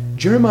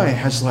Jeremiah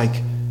has like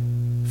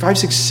 5,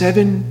 6,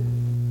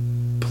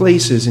 7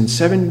 places in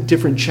 7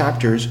 different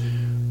chapters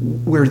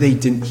where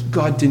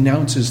God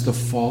denounces the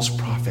false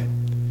prophet.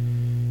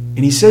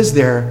 And he says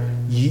there,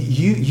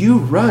 you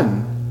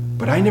run,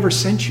 but I never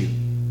sent you.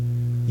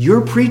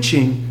 You're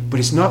preaching, but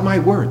it's not my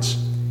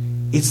words.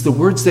 It's the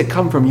words that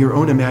come from your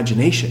own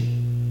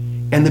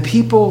imagination. And the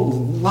people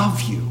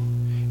love you,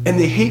 and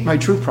they hate my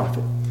true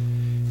prophet.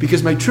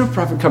 Because my true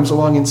prophet comes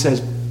along and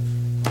says,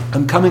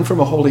 I'm coming from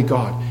a holy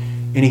God,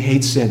 and he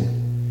hates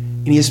sin.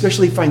 And he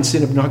especially finds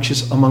sin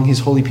obnoxious among his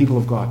holy people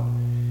of God.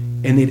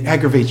 And it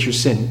aggravates your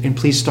sin. And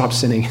please stop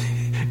sinning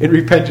and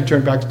repent and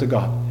turn back to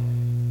God.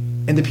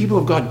 And the people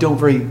of God don't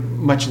very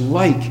much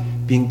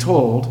like being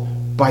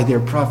told by their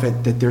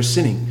prophet that they're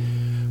sinning.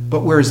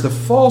 But whereas the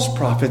false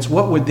prophets,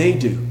 what would they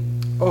do?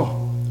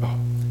 Oh,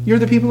 you're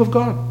the people of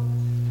God.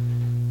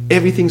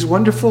 Everything's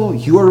wonderful.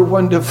 You're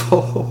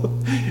wonderful.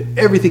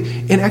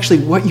 Everything. And actually,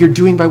 what you're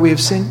doing by way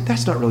of sin,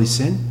 that's not really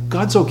sin.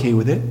 God's okay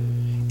with it.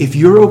 If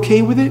you're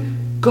okay with it,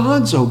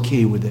 God's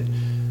okay with it.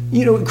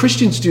 You know,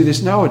 Christians do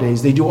this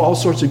nowadays. They do all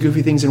sorts of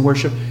goofy things in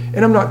worship.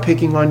 And I'm not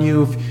picking on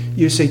you if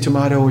you say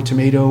tomato,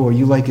 or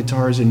you like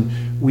guitars and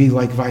we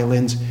like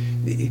violins.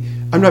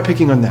 I'm not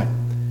picking on that.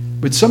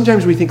 But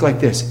sometimes we think like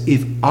this.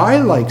 If I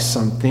like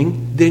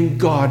something, then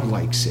God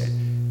likes it.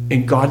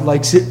 And God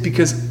likes it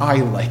because I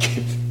like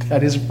it.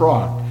 That is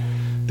wrong.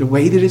 The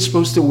way that it's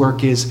supposed to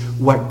work is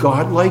what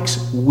God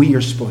likes, we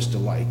are supposed to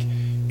like.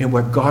 And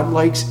what God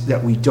likes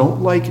that we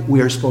don't like,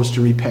 we are supposed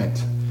to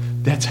repent.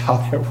 That's how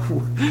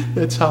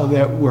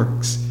that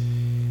works.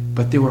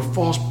 But there were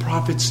false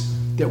prophets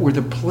that were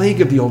the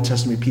plague of the Old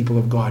Testament people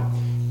of God.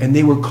 And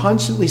they were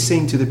constantly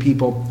saying to the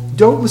people,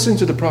 don't listen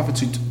to the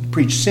prophets who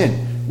preach sin,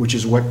 which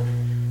is what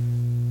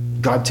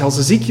God tells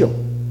Ezekiel.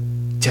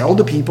 Tell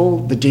the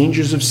people the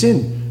dangers of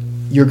sin.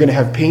 You're going to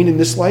have pain in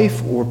this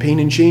life or pain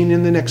and shame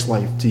in the next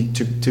life,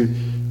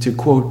 to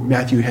quote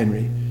Matthew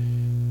Henry.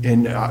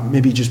 And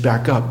maybe just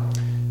back up.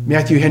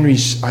 Matthew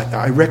Henry's,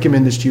 I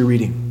recommend this to your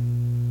reading.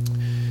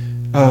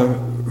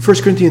 1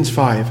 Corinthians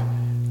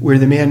 5, where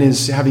the man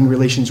is having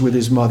relations with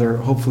his mother,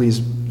 hopefully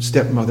his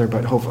stepmother,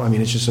 but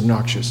it's just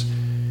obnoxious.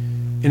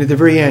 And at the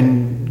very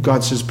end,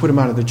 God says, put him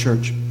out of the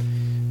church.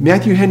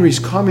 Matthew Henry's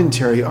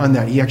commentary on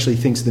that, he actually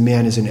thinks the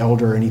man is an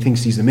elder and he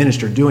thinks he's the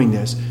minister doing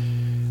this.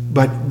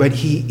 But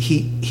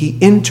he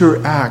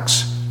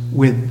interacts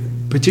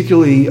with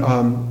particularly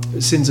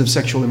sins of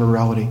sexual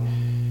immorality.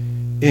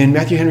 And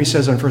Matthew Henry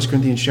says on 1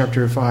 Corinthians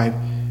chapter 5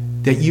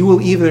 that you will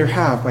either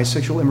have, by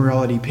sexual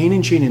immorality, pain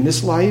and shame in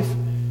this life,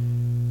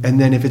 and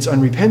then if it's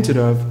unrepented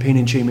of, pain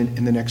and shame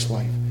in the next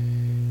life.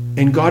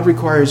 And God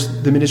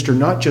requires the minister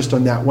not just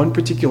on that one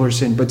particular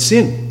sin, but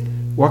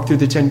sin. Walk through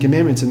the 10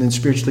 Commandments and then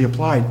spiritually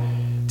applied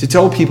to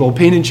tell people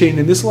pain and shame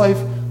in this life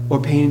or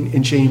pain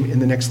and shame in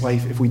the next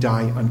life if we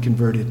die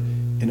unconverted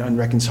and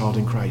unreconciled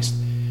in Christ.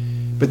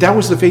 But that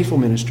was the faithful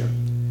minister.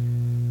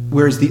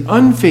 Whereas the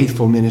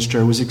unfaithful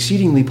minister was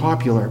exceedingly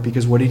popular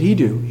because what did he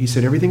do? He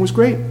said everything was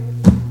great.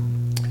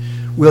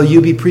 Will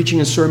you be preaching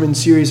a sermon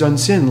series on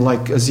sin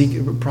like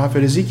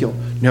Prophet Ezekiel?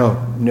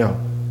 No.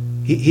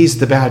 He's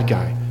the bad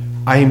guy.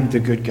 I'm the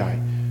good guy.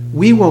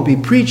 We won't be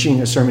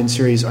preaching a sermon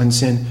series on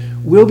sin.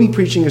 We'll be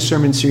preaching a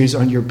sermon series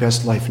on your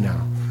best life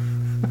now.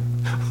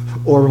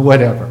 Or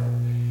whatever.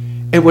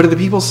 And what do the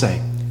people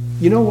say?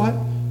 You know what?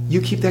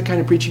 You keep that kind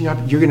of preaching up,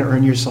 you're going to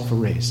earn yourself a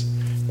raise.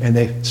 And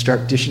they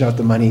start dishing out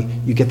the money.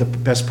 You get the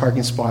best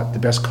parking spot, the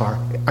best car.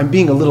 I'm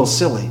being a little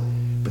silly,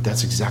 but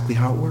that's exactly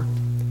how it worked.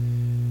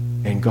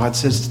 And God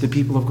says to the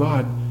people of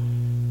God,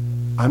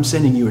 I'm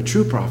sending you a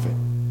true prophet.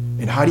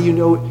 And how do you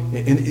know?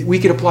 And we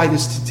could apply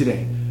this to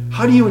today.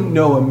 How do you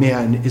know a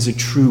man is a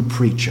true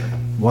preacher?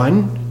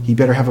 One, he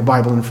better have a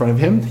Bible in front of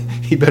him.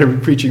 He better be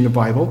preaching the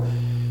Bible.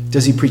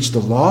 Does he preach the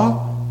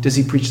law? Does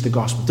he preach the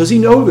gospel? Does he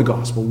know the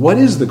gospel? What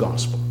is the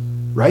gospel?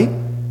 Right?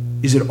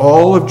 Is it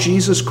all of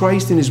Jesus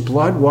Christ and his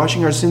blood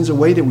washing our sins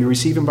away that we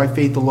receive him by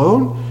faith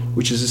alone,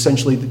 which is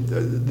essentially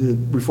the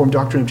Reformed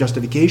doctrine of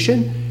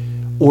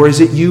justification? Or is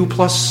it you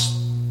plus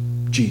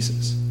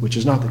Jesus, which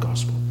is not the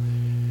gospel?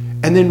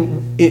 And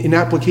then in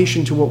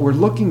application to what we're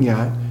looking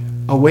at,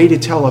 a way to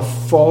tell a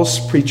false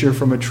preacher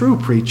from a true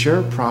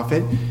preacher,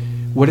 prophet,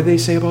 what do they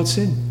say about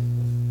sin?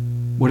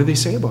 What do they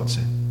say about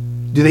sin?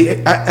 Do they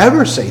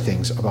ever say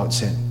things about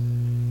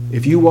sin?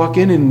 If you walk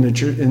in and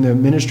the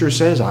minister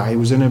says, I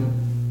was in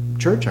a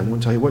church, I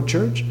won't tell you what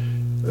church,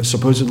 a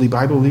supposedly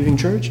Bible-believing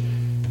church,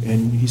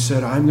 and he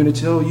said, I'm going to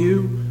tell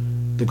you,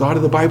 the God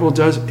of the Bible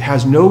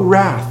has no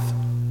wrath.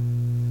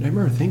 And I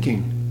remember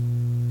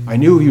thinking, I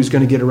knew he was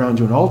going to get around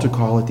to an altar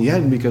call at the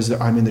end because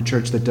I'm in the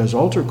church that does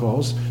altar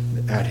calls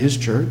at his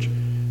church.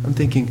 I'm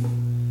thinking,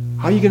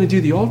 how are you going to do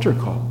the altar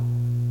call?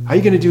 How are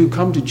you going to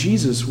come to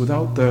Jesus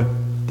without the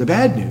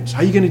bad news?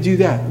 How are you going to do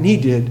that? And he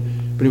did,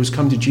 but it was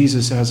come to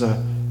Jesus as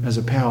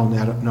a pal,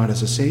 not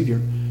as a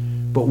savior.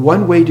 But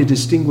one way to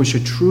distinguish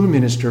a true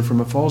minister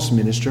from a false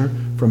minister,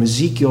 from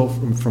Ezekiel,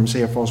 from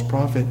say a false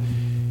prophet,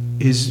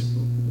 is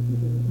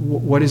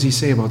what does he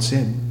say about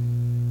sin?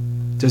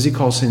 Does he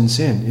call sin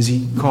sin? Is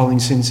he calling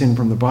sin sin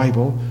from the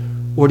Bible?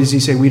 Or does he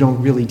say we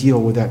don't really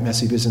deal with that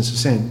messy business of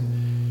sin?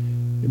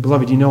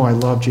 Beloved, you know I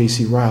love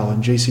J.C. Ryle,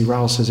 and J.C.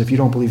 Ryle says if you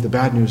don't believe the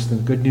bad news, then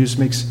the good news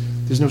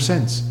there's no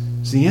sense.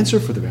 It's the answer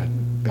for the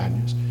bad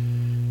news.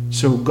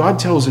 So God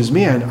tells his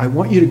man, I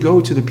want you to go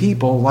to the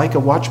people like a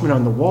watchman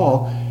on the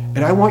wall,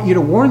 and I want you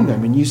to warn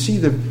them. And you see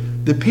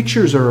the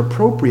pictures are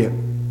appropriate.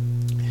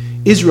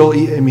 Israel,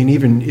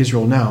 even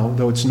Israel now,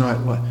 though it's not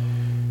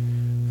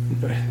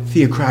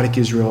theocratic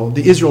Israel.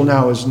 The Israel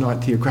now is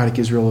not theocratic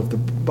Israel of the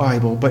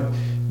Bible, but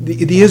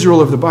the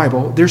Israel of the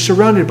Bible, they're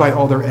surrounded by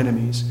all their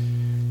enemies.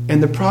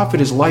 And the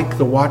prophet is like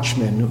the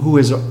watchman, who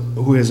is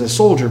a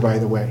soldier, by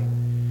the way.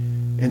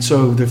 And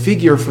so the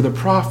figure for the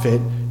prophet,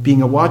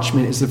 being a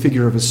watchman, is the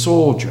figure of a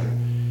soldier.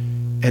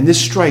 And this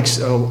strikes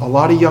a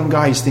lot of young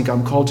guys think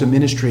I'm called to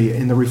ministry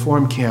in the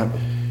Reform camp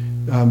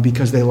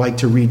because they like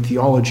to read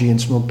theology and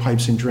smoke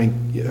pipes and drink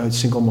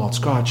single malt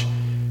scotch,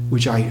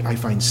 which I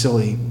find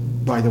silly,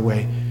 by the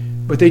way.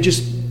 But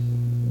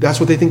that's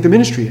what they think the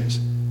ministry is.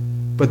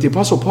 But the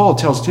Apostle Paul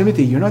tells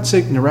Timothy, you're not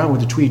sitting around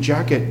with a tweed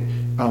jacket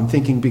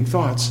thinking big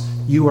thoughts.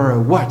 You are a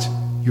what?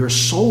 You're a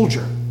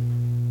soldier.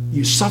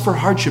 You suffer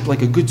hardship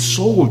like a good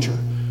soldier.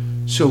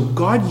 So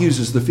God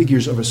uses the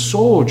figures of a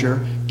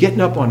soldier getting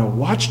up on a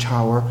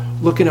watchtower,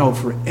 looking out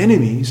for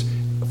enemies,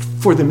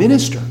 for the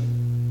minister.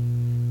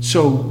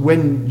 So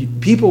when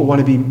people want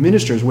to be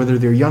ministers, whether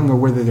they're young or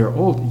whether they're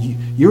old,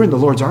 you're in the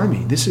Lord's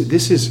army.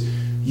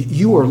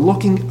 You are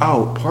looking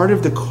out. Part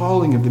of the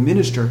calling of the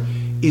minister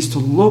is to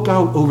look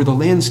out over the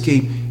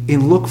landscape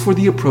and look for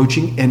the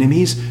approaching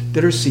enemies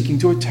that are seeking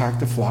to attack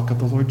the flock of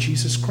the Lord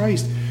Jesus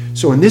Christ.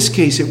 So in this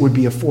case, it would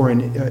be a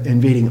foreign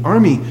invading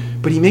army,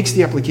 but he makes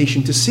the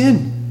application to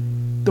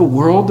sin, the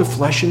world, the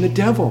flesh, and the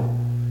devil.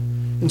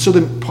 And so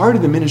the part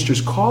of the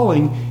minister's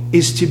calling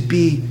is to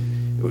be,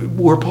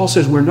 where Paul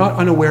says we're not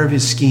unaware of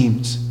his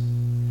schemes,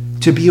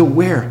 to be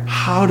aware.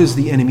 How does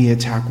the enemy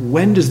attack?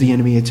 When does the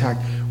enemy attack?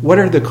 What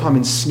are the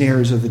common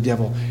snares of the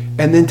devil?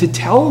 And then to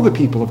tell the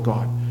people of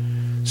God.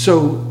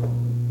 So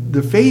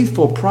the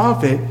faithful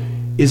prophet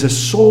is a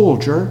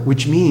soldier,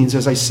 which means,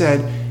 as I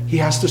said, he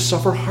has to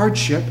suffer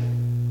hardship.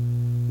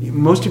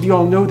 Most of you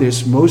all know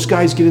this. Most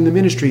guys get in the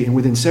ministry, and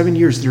within 7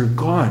 years, they're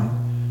gone.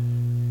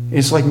 And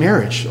it's like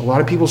marriage. A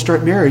lot of people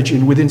start marriage,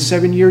 and within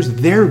 7 years,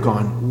 they're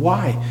gone.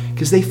 Why?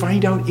 Because they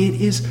find out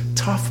it is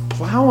tough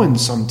plowing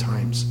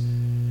sometimes.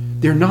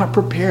 They're not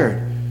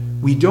prepared.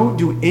 We don't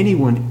do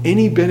anyone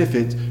any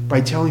benefit by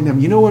telling them,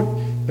 you know what,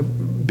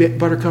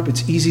 Buttercup,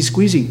 it's easy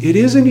squeezy. It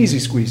isn't easy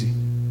squeezy.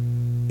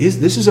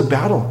 This is a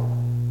battle.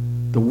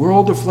 The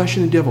world, the flesh,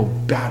 and the devil,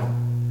 battle.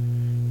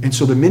 And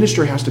so the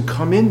minister has to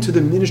come into the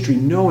ministry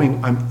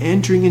knowing I'm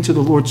entering into the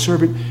Lord's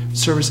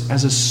service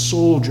as a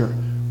soldier,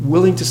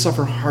 willing to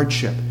suffer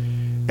hardship.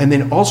 And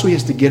then also he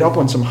has to get up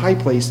on some high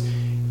place.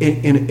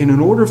 And in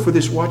order for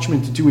this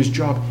watchman to do his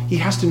job, he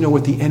has to know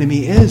what the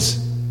enemy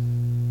is.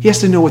 He has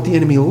to know what the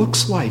enemy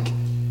looks like.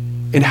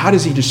 And how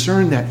does he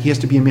discern that? He has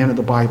to be a man of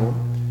the Bible.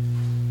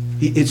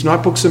 It's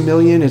not books a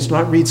million. It's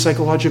not read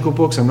psychological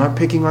books. I'm not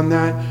picking on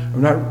that.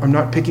 I'm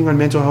not picking on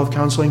mental health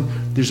counseling.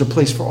 There's a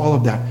place for all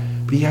of that.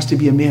 But he has to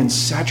be a man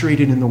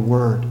saturated in the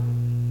Word.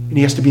 And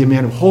he has to be a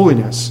man of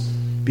holiness,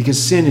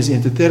 because sin is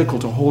antithetical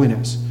to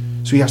holiness.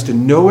 So he has to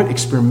know it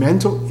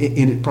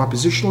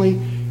propositionally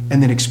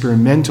and then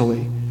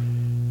experimentally.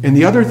 And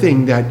the other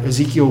thing that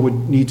Ezekiel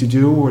would need to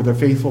do, or the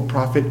faithful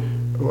prophet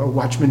or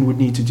watchman would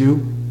need to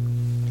do,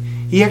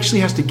 he actually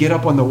has to get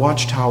up on the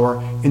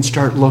watchtower and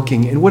start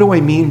looking. And what do I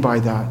mean by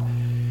that?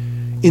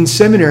 In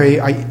seminary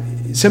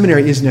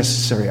is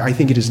necessary. I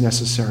think it is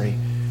necessary.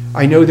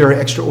 I know there are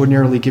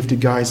extraordinarily gifted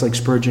guys like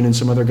Spurgeon and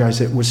some other guys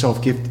that were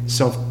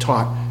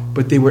self-taught,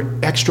 but they were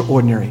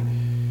extraordinary.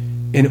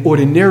 And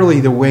ordinarily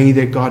the way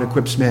that God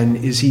equips men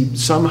is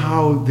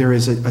there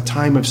is a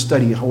time of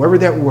study, however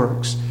that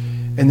works,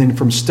 and then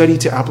from study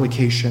to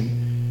application.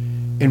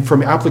 And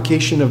from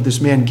application of this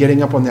man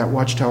getting up on that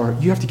watchtower,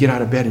 you have to get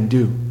out of bed and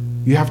do.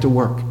 You have to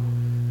work.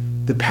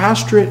 The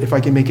pastorate, if I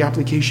can make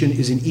application,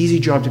 is an easy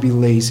job to be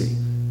lazy.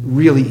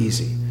 Really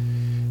easy.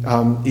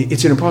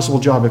 It's an impossible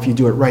job if you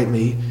do it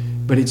rightly,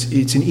 but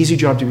it's an easy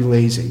job to be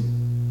lazy,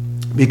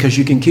 because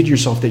you can kid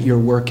yourself that you're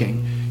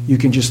working. You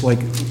can just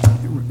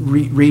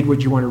read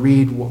what you want to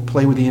read,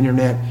 play with the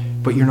internet,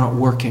 but you're not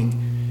working.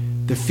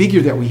 The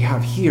figure that we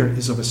have here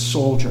is of a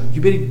soldier. You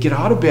better get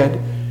out of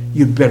bed,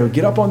 you better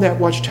get up on that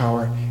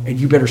watchtower, and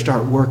you better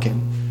start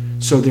working.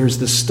 So there's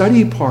the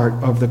study part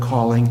of the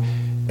calling,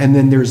 and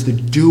then there's the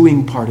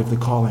doing part of the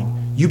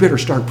calling. You better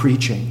start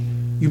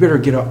preaching. You better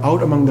get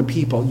out among the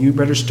people. You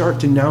better start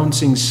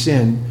denouncing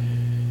sin.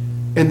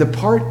 And the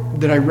part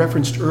that I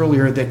referenced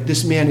earlier, that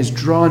this man is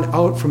drawn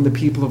out from the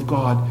people of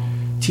God,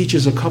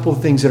 teaches a couple of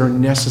things that are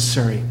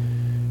necessary.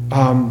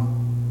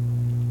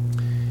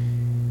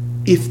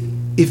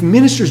 If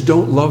ministers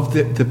don't love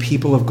the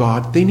people of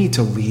God, they need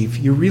to leave.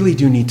 You really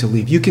do need to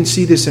leave. You can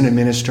see this in a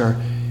minister.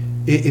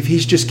 If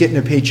he's just getting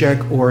a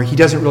paycheck, or he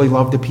doesn't really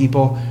love the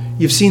people.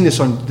 You've seen this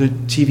on the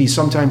TV.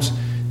 Sometimes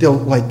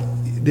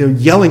they're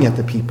yelling at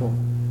the people.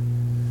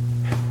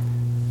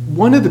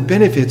 One of the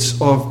benefits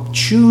of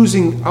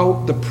choosing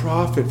out the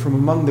prophet from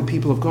among the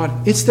people of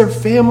God, it's their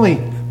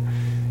family.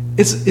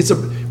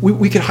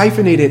 We could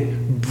hyphenate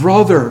it,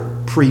 brother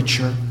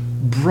preacher,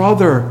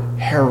 brother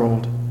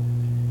herald.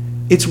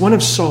 It's one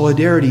of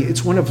solidarity.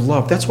 It's one of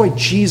love. That's why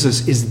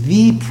Jesus is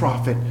the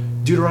prophet,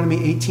 Deuteronomy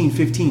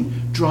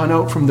 18:15, drawn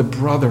out from the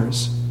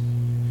brothers.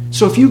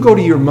 So if you go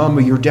to your mom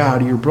or your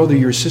dad or your brother or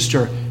your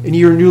sister and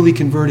you're newly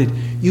converted,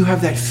 you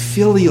have that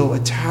filial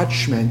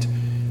attachment.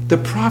 The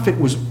prophet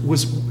was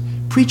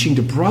preaching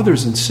to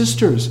brothers and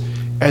sisters,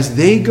 As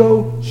they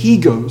go, he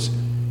goes.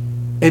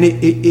 And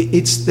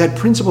it's that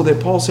principle that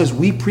Paul says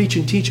we preach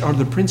and teach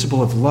under the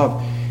principle of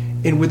love.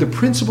 And with the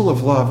principle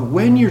of love,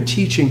 when you're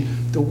teaching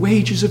the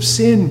wages of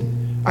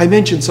sin, I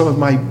mentioned some of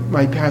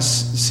my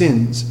past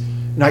sins,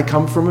 and I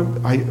come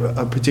from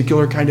a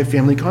particular kind of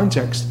family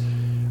context.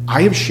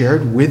 I have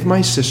shared with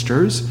my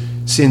sisters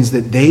sins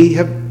that they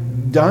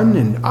have done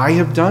and I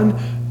have done.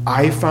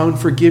 I found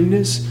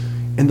forgiveness.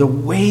 And the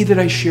way that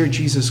I share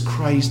Jesus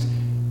Christ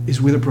is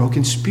with a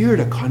broken spirit,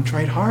 a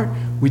contrite heart,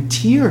 with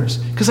tears,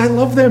 because I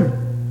love them.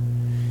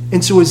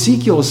 And so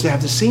Ezekiel is to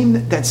have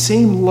that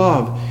same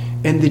love,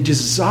 and the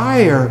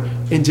desire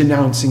in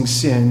denouncing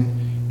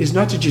sin is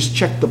not to just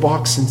check the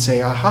box and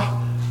say,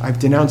 aha, I've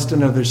denounced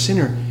another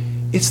sinner.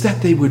 It's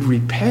that they would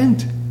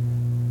repent.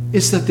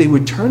 It's that they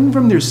would turn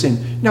from their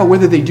sin. Now,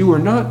 whether they do or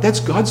not, that's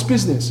God's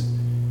business.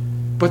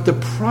 But the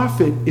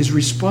prophet is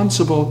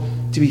responsible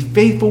to be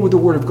faithful with the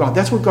word of God.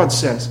 That's what God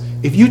says.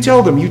 If you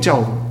tell them, you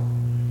tell them.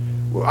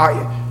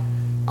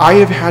 I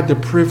have had the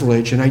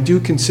privilege, and I do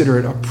consider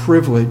it a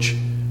privilege,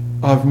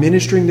 of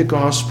ministering the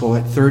gospel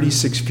at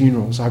 36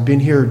 funerals. I've been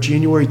here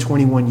January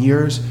 21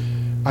 years.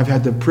 I've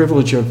had the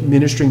privilege of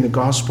ministering the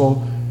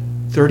gospel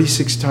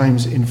 36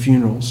 times in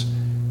funerals.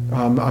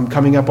 I'm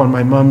coming up on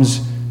my mom's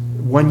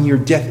 1-year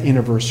death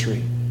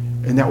anniversary,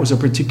 and that was a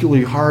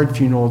particularly hard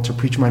funeral to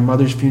preach. My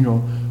mother's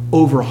funeral.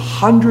 Over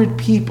 100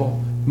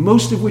 people,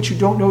 most of which who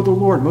don't know the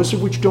Lord, most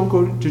of which don't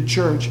go to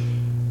church,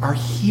 are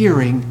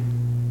hearing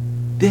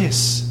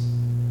this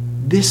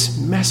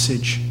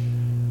message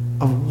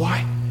of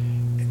why.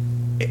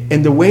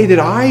 And the way that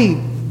I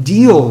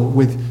deal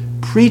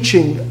with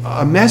preaching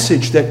a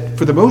message that,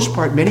 for the most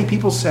part, many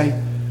people say,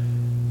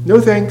 no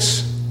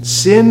thanks,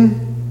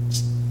 sin,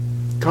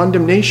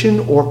 condemnation,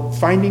 or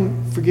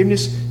finding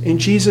forgiveness in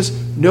Jesus,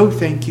 no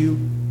thank you.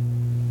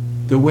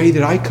 The way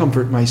that I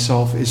comfort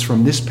myself is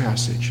from this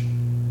passage.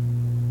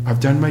 I've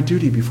done my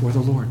duty before the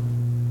Lord.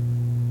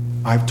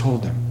 I've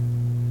told them.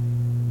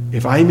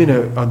 If I'm in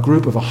a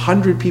group of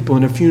 100 people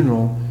in a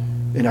funeral,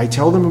 and I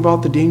tell them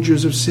about the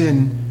dangers of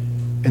sin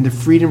and the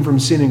freedom from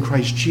sin in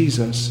Christ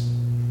Jesus,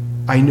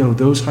 I know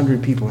those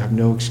 100 people have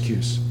no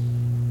excuse.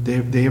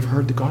 They have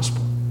heard the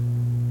gospel.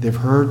 They've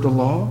heard the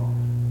law.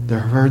 They've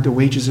heard the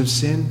wages of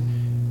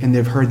sin. And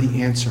they've heard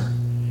the answer.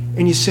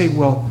 And you say,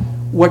 well,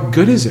 what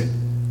good is it?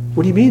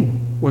 What do you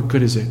mean, what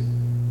good is it?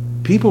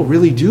 People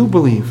really do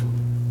believe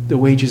the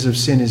wages of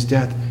sin is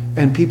death.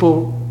 And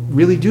people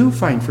really do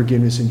find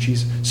forgiveness in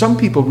Jesus. Some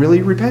people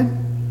really repent.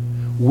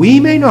 We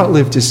may not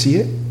live to see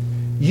it.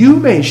 You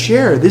may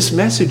share this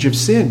message of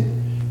sin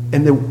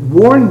and to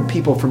warn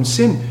people from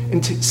sin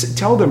and to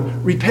tell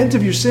them, repent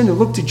of your sin and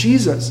look to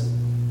Jesus.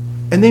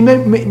 And they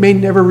may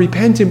never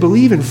repent and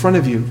believe in front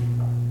of you.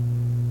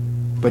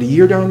 But a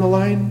year down the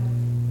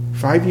line,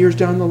 5 years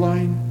down the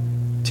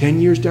line,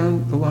 10 years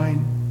down the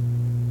line,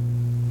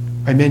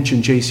 I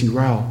mentioned J.C.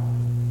 Ryle.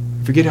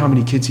 I forget how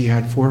many kids he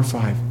had, 4 or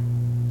 5.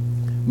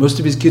 Most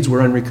of his kids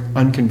were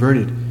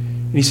unconverted.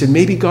 And he said,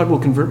 maybe God will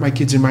convert my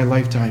kids in my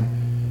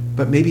lifetime,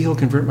 but maybe he'll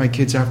convert my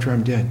kids after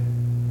I'm dead.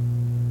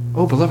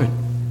 Oh, beloved,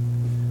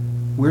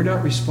 we're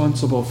not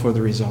responsible for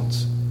the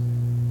results.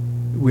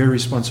 We're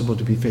responsible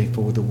to be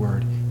faithful with the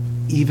word,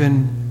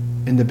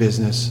 even in the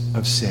business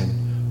of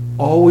sin,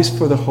 always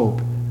for the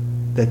hope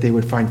that they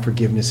would find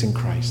forgiveness in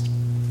Christ.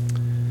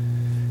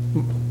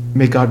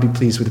 May God be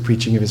pleased with the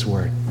preaching of his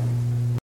word.